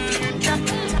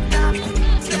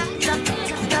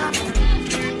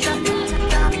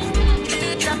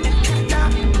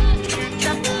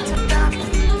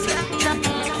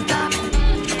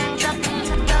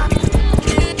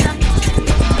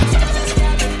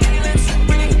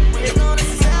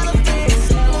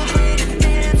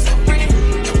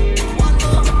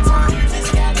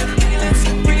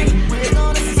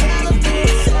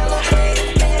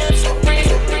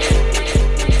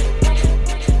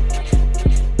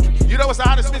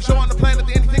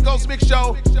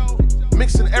 Mixshow,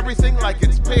 mixing everything like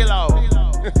it's Pheelz.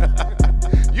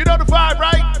 You know the vibe,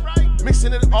 right?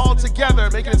 Mixing it all together,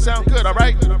 making it sound good, all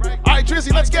right? All right,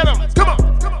 Drizzy, let's get him. Come on.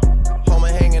 Home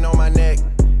hanging on my neck.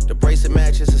 The bracelet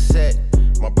matches a set.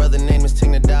 My brother name is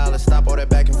Ting the Dollar. Stop all that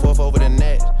back and forth over the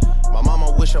net. My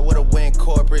mama wish I would've went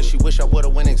corporate. She wish I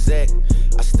would've went exec.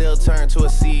 I still turn to a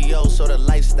CEO, so the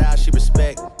lifestyle she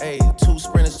respect. Hey, 2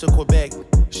 sprinters to Quebec.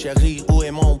 Chérie, où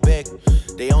est mon bec?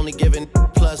 They only giving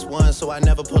 +1, so I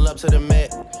never pull up to the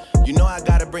Met. You know I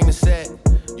gotta bring the set.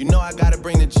 You know I gotta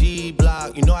bring the G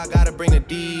block. You know I gotta bring the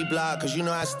D block. Cause you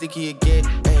know how sticky it get.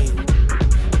 Hey.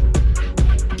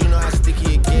 You know how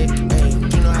sticky it get. Hey.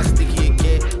 You know how sticky it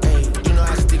get. Hey. You know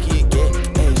how sticky it get.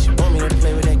 Hey. She want me to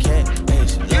play with that cat. Hey.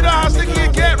 You know how sticky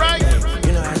it get, right? Hey.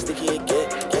 You know how sticky it get.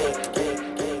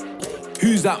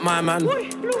 Who's that, my man?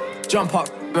 Jump up,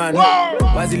 man. Whoa.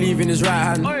 Why is he leaving his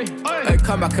right hand? Hey,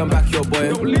 come back, your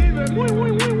boy.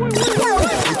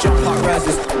 Jump hot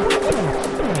rises.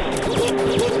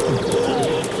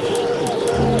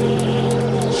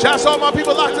 Shouts all my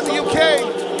people locked in the UK.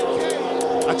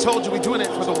 I told you we're doing it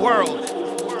for the world.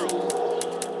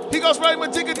 He goes right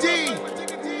with Digga D.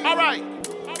 All right.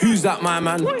 Who's that, my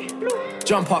man?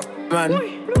 Jump up, man.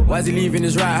 Why is he leaving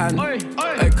his right hand?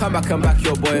 Hey, come back,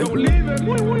 your boy.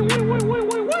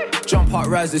 Jump up,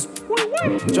 rises.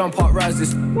 Jump up,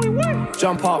 rises.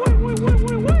 Jump up.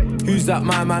 Who's that,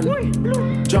 my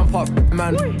man? Jump up,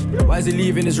 man. Why is he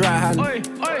leaving his right hand?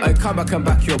 Hey, come back,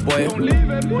 your boy.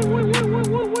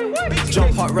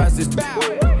 Jump up, rises.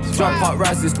 Jump up,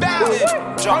 rises.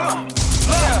 Jump up.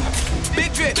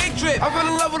 Big drip, I fell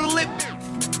in love with a lip.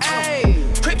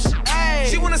 Ayy, Crips, ayy.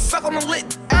 She wanna suck on the lit.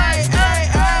 Ayy, ayy,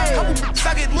 ayy. Couple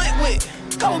I get lit with.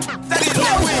 Couple I get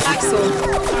lit with.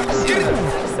 Get it.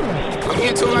 I'm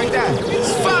into it like that.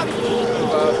 It's fun.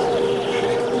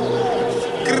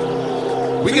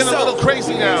 We getting a little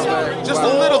crazy now. Just a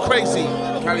little crazy.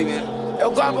 Cali, man.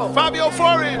 Yo, Gabo. Fabio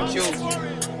Foreign.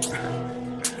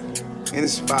 In the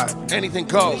spot. Anything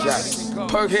goes. Yes.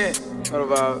 Perk hit. What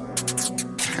about?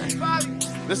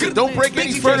 Listen, don't break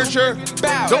any furniture.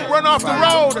 Don't run off the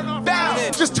road.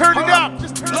 Just turn it up.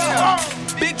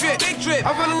 Big drip.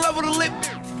 I fell in love with a lip.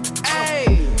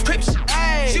 Ayy, Crips,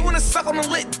 ayy. She wanna suck on the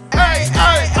lit. Ayy,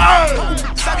 ayy,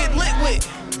 ayy. I get lit with.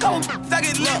 I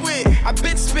get lit with. I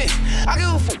been spit. I give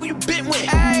a fuck who you been with.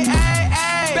 Ayy, ayy,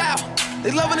 ayy. Bow.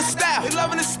 They loving the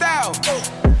style.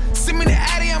 Send me the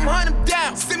Addy, I'm hunting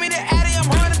down.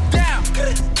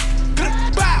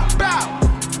 Bow, bow, bow.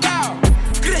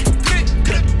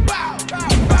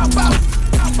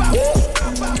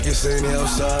 You saying they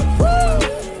outside?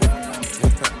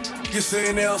 You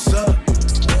saying they outside?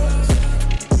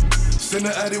 Send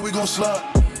the Addy, we gon' slide.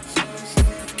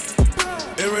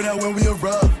 Air it out when we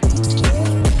arrive.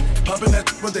 Poppin'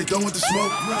 that, but they done with the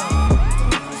smoke.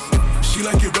 She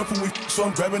like it rough when we, so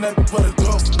I'm grabbing that by the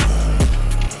throat.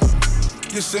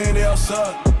 You saying they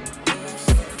outside?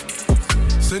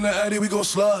 Send the Addy, we gon'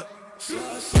 slide.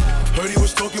 Heard he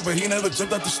was talking, but he never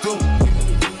jumped out the stool.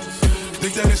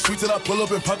 Think that it's sweet till I pull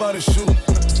up and pop out his shoe.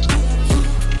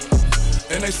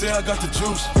 And they say I got the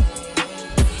juice.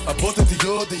 I bought the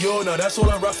Dior, now that's all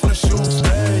I rock for the shoes.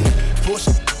 Hey, push,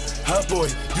 hot boy,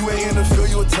 you ain't in the field,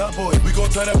 you a top boy. We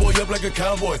gon' tie that boy up like a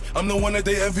cowboy. I'm the one that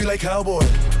they envy like cowboy.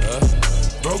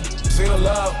 Broke, ain't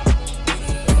allowed.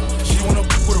 She wanna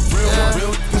with a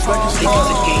real, just like it's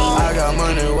I got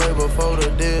money way before the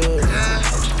deal.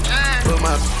 Put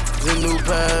my in new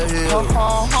pair here.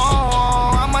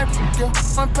 I might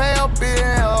pay a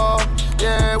bill.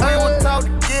 Yeah, we would talk to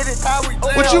get it how we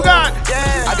live. What you got?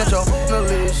 Yeah, I got your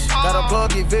list. Got a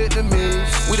plug in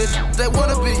Vietnamese. We the they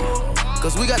wanna be.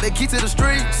 Cause we got the key to the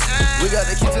streets. We got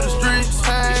the key to the streets.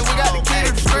 Hey, we got the key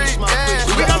to the streets. Yeah,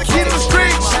 we got the key to the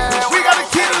streets. We got the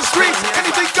key to the streets.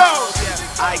 Anything goes.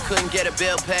 I couldn't get a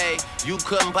bill paid. You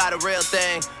couldn't buy the real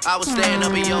thing. I was staying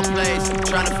up in your place,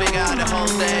 trying to figure out the whole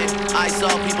thing. I saw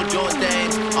people doing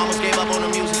things, almost gave up on the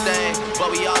music thing.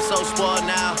 But we all so spoiled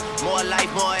now. More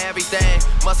life, more everything.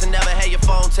 Must've never had your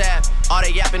phone tap. All they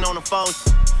yapping on the phone.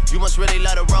 You must really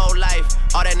love the road life.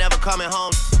 All that never coming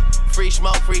home. Free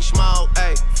smoke,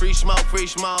 ayy. Free smoke,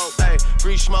 ayy.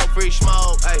 Free smoke,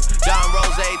 ayy. Don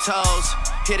Rose toes,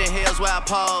 hidden hills where I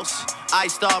pose. I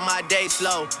start my day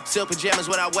slow. Silk pajamas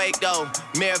when I wake though.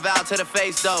 Mirror vow to the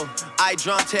face though. I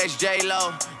drunk text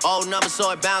J-Lo. Old number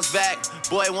so it bounce back.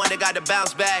 Boy wonder got to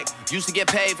bounce back. Used to get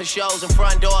paid for shows and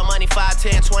front door money 5,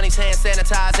 10, 20s hand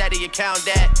sanitized out of your count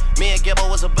that. Me and Gibble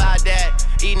was about that.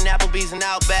 Eating Applebee's and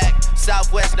Outback.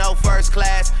 Southwest no first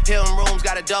class. Hilton rooms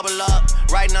got to double up.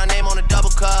 Writing our name on a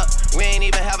double cup. We ain't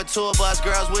even have a tour bus.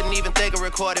 Girls wouldn't even think of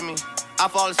recording me. I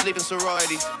fall asleep in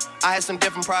sororities. I had some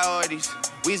different priorities.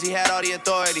 Weezy had all the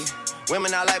authority.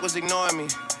 Women I like was ignoring me.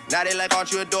 Now they like,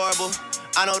 aren't you adorable?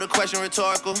 I know the question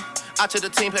rhetorical. I took the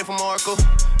team play from Oracle.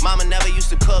 Mama never used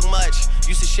to cook much.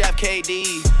 Used to chef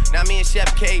KD. Now me and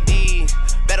Chef KD.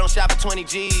 Bet on shop for 20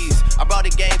 G's. I brought the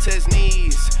game to his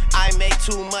knees. I ain't make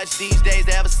too much these days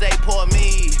to ever say poor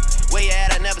me. Where you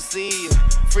at, I never see you.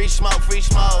 Free smoke, ayy.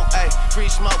 Free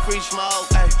smoke,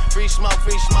 ayy. Free smoke,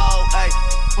 ayy.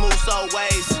 Move so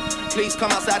ways. Please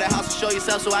come outside the house and show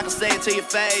yourself so I can say it to your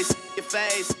face. Your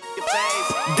face.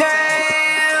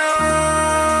 Damn.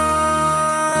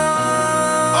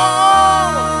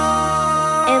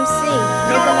 MC. You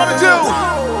know what I wanna do?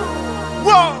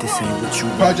 Whoa. This ain't what you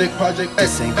want. Project.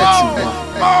 This ain't what you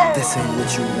want. This ain't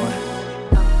what you want.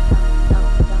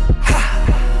 Ha.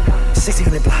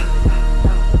 1600 block.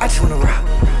 I just wanna rock.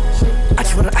 I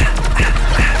just wanna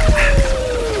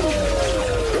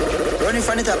Running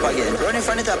from it up again. Running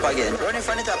from it up again. Running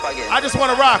from it up again. I just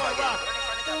want to rock.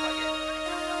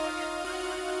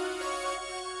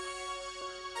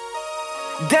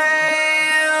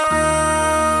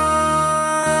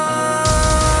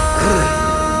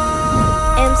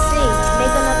 MC,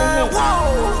 make another hit.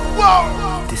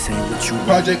 Whoa! This ain't what you want.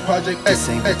 Project, this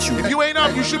ain't what you want. If you ain't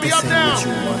up, you should be this up ain't now. What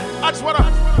you want. I just want to.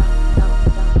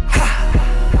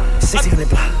 1600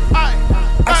 block. I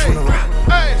just wanna rock.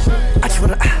 I just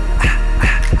wanna.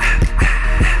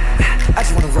 I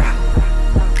just wanna rock.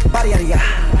 Body out of ya.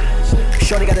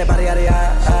 Shorty got that body out of ya.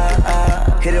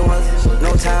 Hit it once,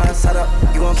 no time. Set up,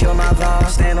 you gon' kill my vibe.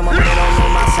 Stand on my money, don't know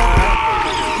my side.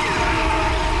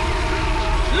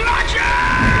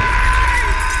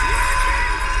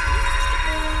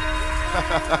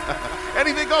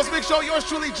 Anything goes, Mixshow. Yours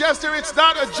truly, Jester. It's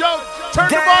not a joke. Turn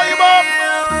the volume up.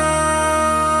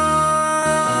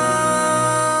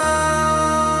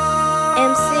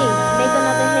 MC, make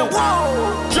another hit.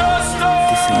 Jester.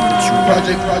 This ain't what you want.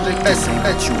 Project. This ain't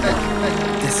what you want.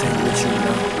 This ain't what you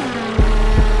want.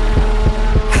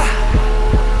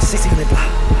 1600 block.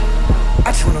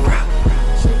 I just wanna rock.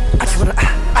 I just wanna.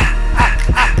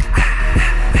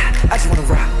 I just wanna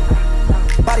rock.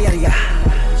 Body out of ya.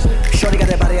 Shorty got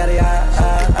that body out of ya.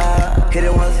 Hit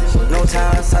it once, no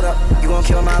time. Set up, you gon'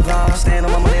 kill my vibe. Stand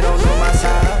on my money, don't know my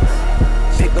side.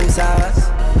 Pick them sides,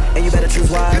 and you better choose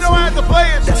wise. You know I have to play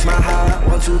it. That's my high.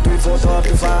 1, 2, 3, 4,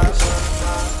 5, 5.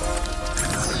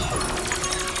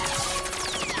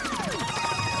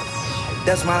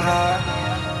 That's my high.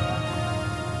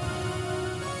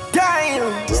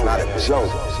 Damn. It's not a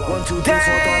joke. 1, 2, 3, 4, 5.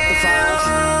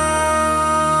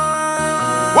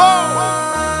 Whoa.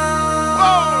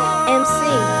 MC,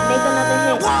 make another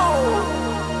hit.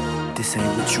 This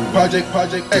ain't what you want. Project.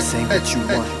 This ain't what you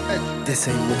want. This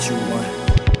ain't what you want.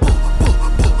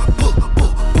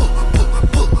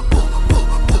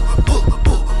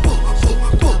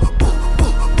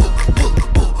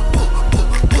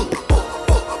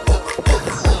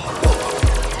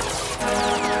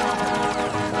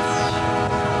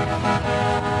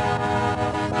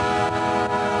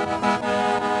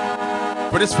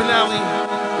 For this finale,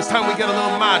 it's time we get a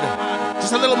little modern.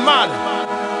 Just a little modern.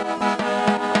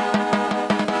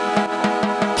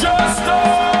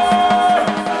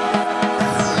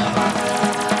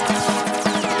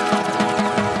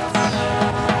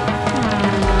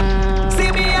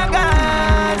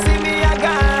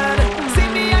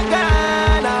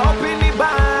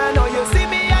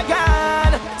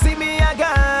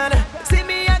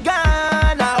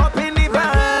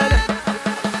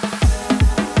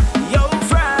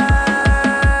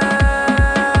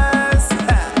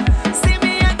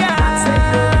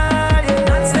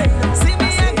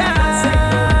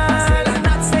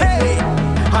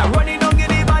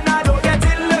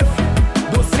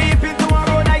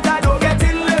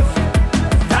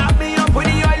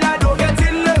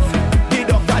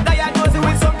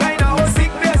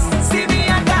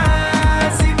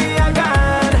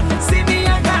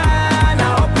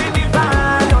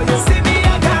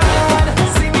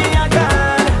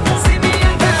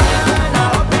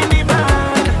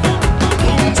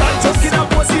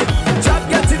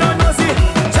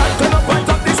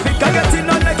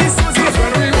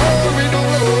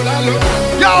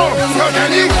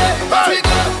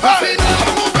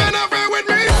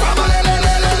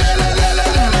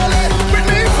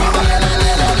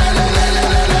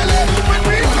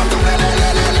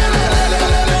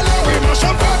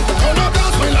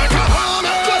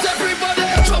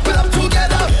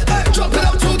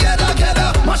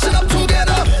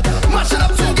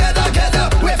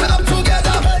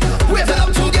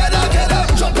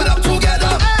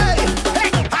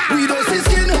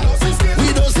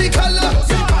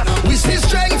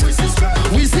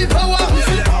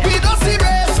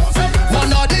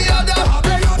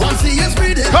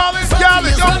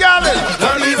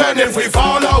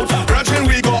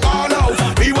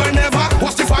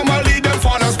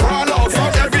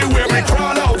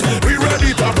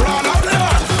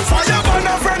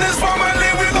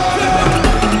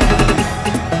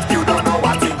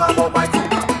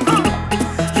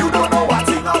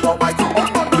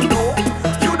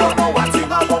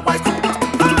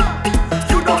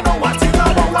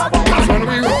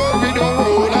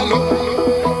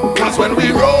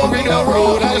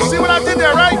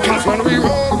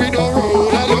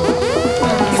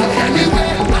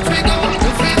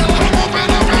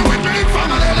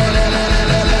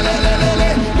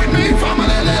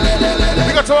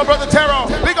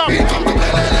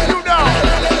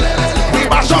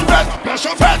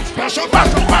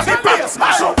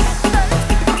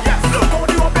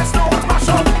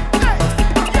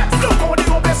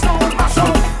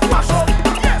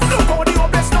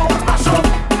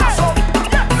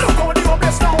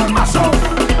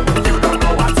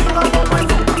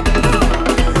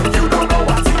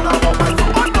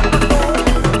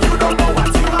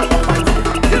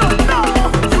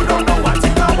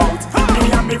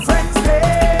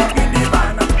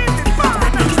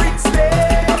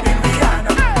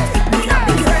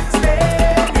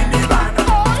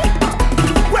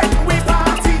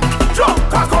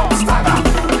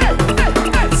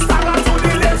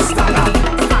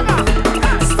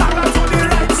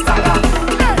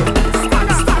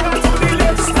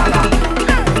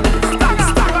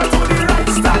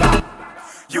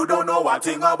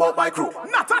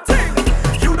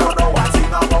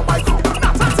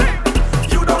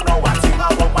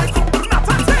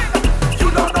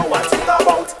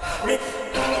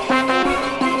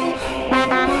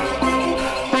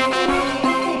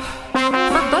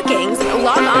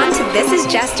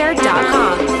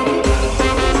 FolloWizJester.com.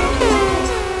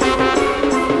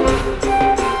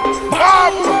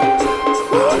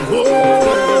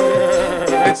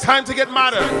 It's time to get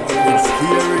madder.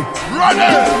 Run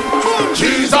it!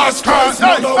 Jesus Christ!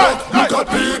 Hey, hey, hey. Look at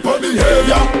people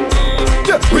behavior.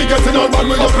 Yeah, we getting on man,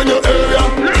 we up in your area.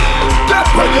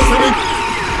 Yeah, when you see me.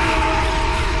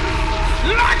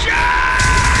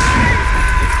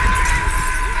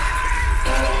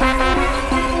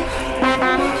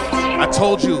 I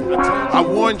told you, I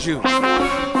warned you.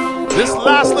 This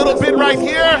last little bit right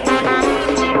here,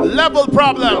 level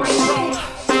problems.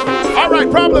 All right,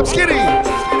 problem, Skitty.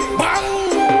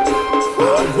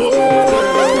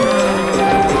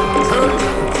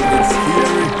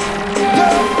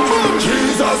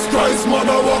 Jesus Christ, man,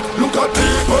 I walk. Look at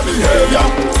people behavior.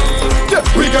 Yeah,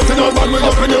 we getting on man, we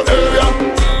up in your area.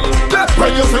 Yeah,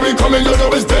 when you see we coming, you know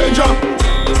it's danger.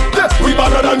 Yeah, we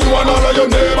better than you and all of your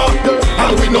neighbor. Yeah,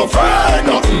 and we no afraid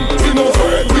nothing. We no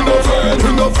afraid, we no afraid,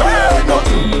 we no afraid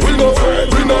nothing. We no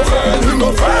afraid, we no afraid, we no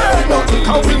afraid nothing.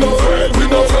 Cause we no afraid, we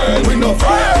no afraid, we no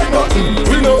afraid nothing.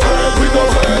 We no afraid, we no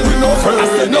afraid, we no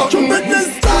afraid nothing. Make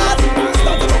this start.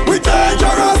 We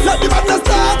dangerous, let the madness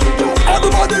start.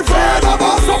 Everybody afraid of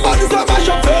us, somebody's a mash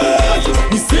up face.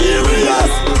 We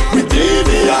serious, we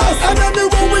devious, and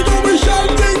anywhere we go we shall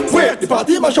things. Wait, the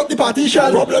party mash up, the party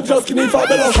shall. Problem just skinny for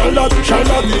better. Shall not, the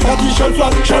party shall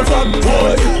flat.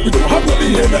 Boy, we don't have no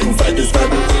behavior inside this man.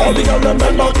 All the girl them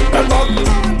bend back.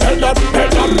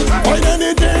 Find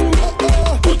anything,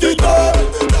 put it up.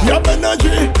 You have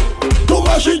energy to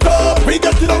mash it up. We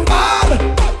get it on bad,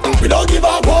 we don't give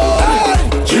up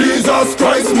one. Jesus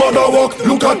Christ, mother walk,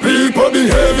 look at people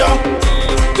behavior.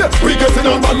 Yeah, we getting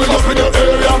on bad, we up in your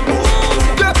area.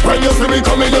 Yeah, when you see me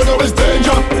coming, you know it's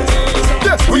danger.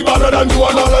 Yeah, we better than you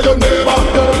and all of your neighbor.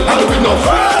 And we no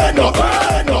afraid, no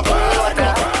afraid, no afraid.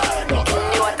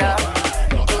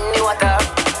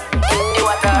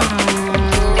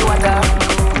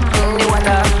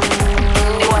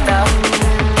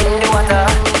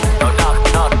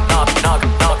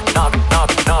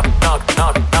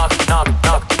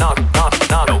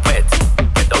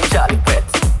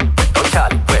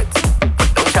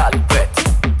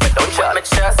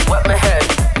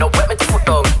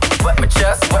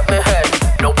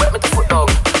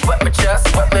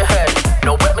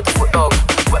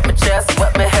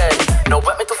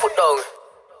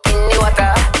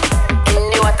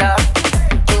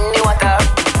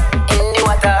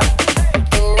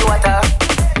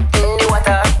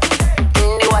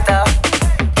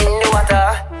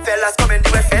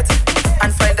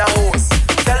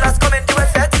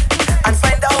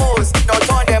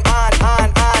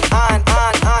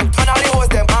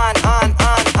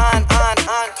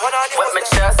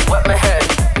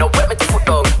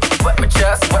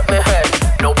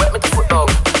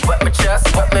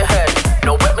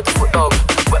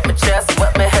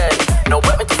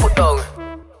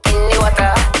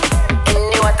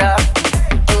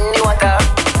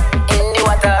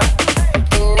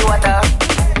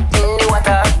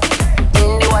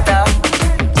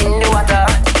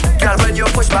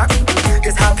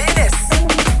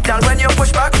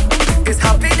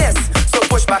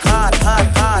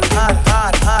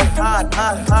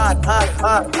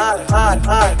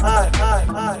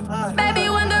 Baby,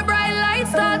 when the bright lights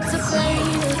start to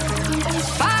fade,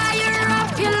 fire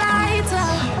up your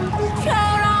lighter,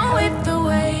 float on with the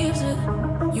waves.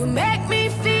 You make me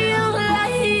feel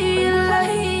like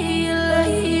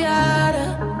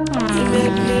you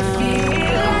make me feel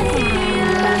like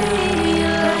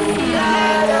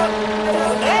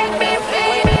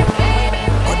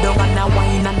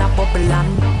wine and a bubble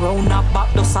and round a back,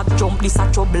 does a jump, this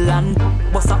a trouble and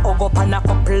bust a hug up and a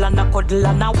couple and a cuddle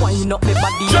and a wine up me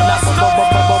body and a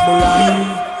bubble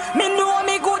and me know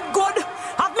me good,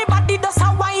 have me body does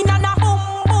a wine and a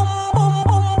boom, boom, boom,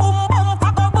 boom, boom, boom,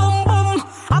 papa boom, boom,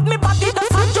 have me body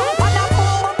does a jump and a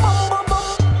boom, boom, boom, boom,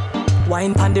 boom.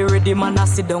 Wine pan the ready man a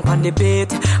sit down on the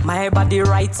bait. My body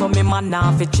right so me man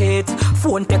now fi cheat.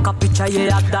 Phone take a picture,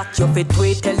 yeah, that you fit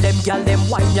tweet. Tell them, y'all, them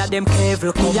wine, yeah, them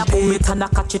careful. Me a boom it and a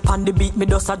catch it on the beat. Me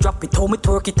just a drop it. How me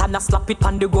twerk it and a slap it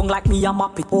on the gong like me a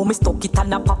map it. How me stuck it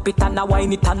and a pop it and a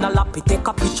wine it and a lap it. Take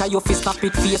a picture, you fi snap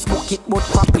it, Facebook it, but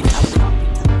crop it.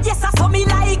 Yes, I saw me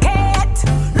like it.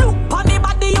 Look on me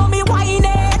body, how me wine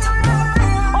it.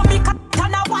 How me cut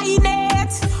and a wine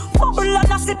it. Bubble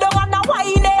and a sit down and a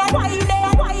wine it. Wine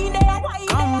it, wine it, wine it.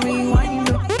 Come rewind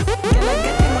up. Girl, I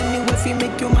get the money if you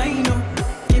make you mine up.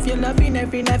 If you loving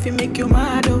every night, you make you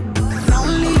mad up. Now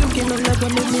only you give me love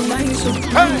and make me nice up.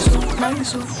 Nice up,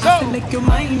 nice up. I make you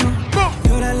mine up.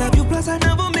 Girl, I love you plus I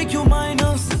never make you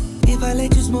minus. If If I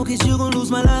let you smoke it, you gon' lose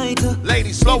my lighter.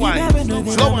 Ladies, slow wine.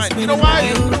 Slow wine. You know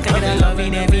why? Got that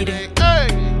loving every day. Hey.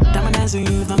 Diamond dancing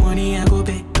you the money I go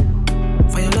pay.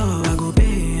 For your love I go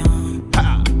pay.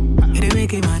 It ain't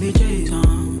making money chase.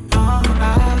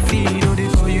 I feel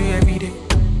this for you every day.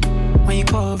 When you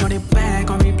call for the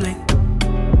back on replay.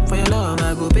 For your love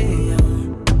I go pay.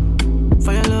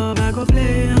 For your love I go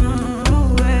play.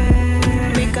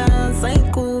 Make a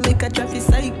psycho, make a traffic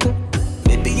psycho.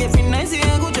 Baby every night say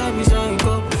I go drive me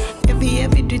psycho.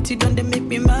 Every duty done they make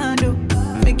me mad.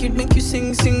 Make you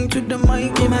sing to the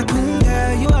mic. Be my queen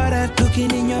girl, you are that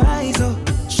looking in your eyes. Oh,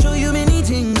 show you many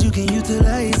things you can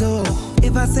utilize. Oh,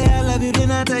 if I say I love you,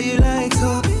 then I tell you like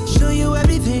so. Show you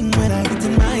everything when I get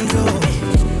in my zone.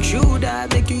 True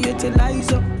that make you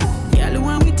utilize. Oh, yeah, the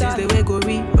one we taste the way go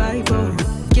revive. Oh,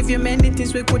 give you many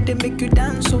things we could they make you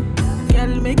dance. Oh, yeah,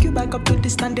 make you back up to the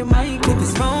standing mic. If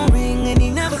his phone ring and he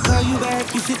never call you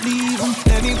back, you should leave him.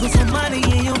 Let me put some money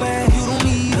in your bag. You don't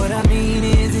need what I mean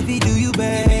is if he do you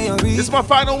bad. This is my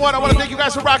final one. I want to thank you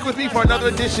guys for rocking with me for another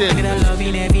edition.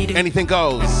 Anything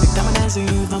goes.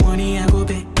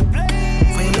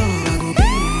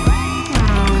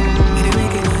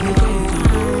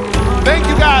 Thank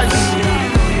you guys.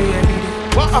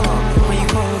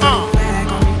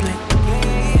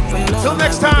 Till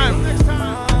next time.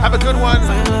 Have a good one.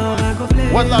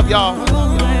 One love, y'all.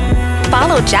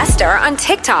 Follow Jester on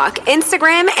TikTok,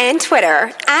 Instagram, and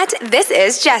Twitter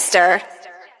 @ThisIsJester.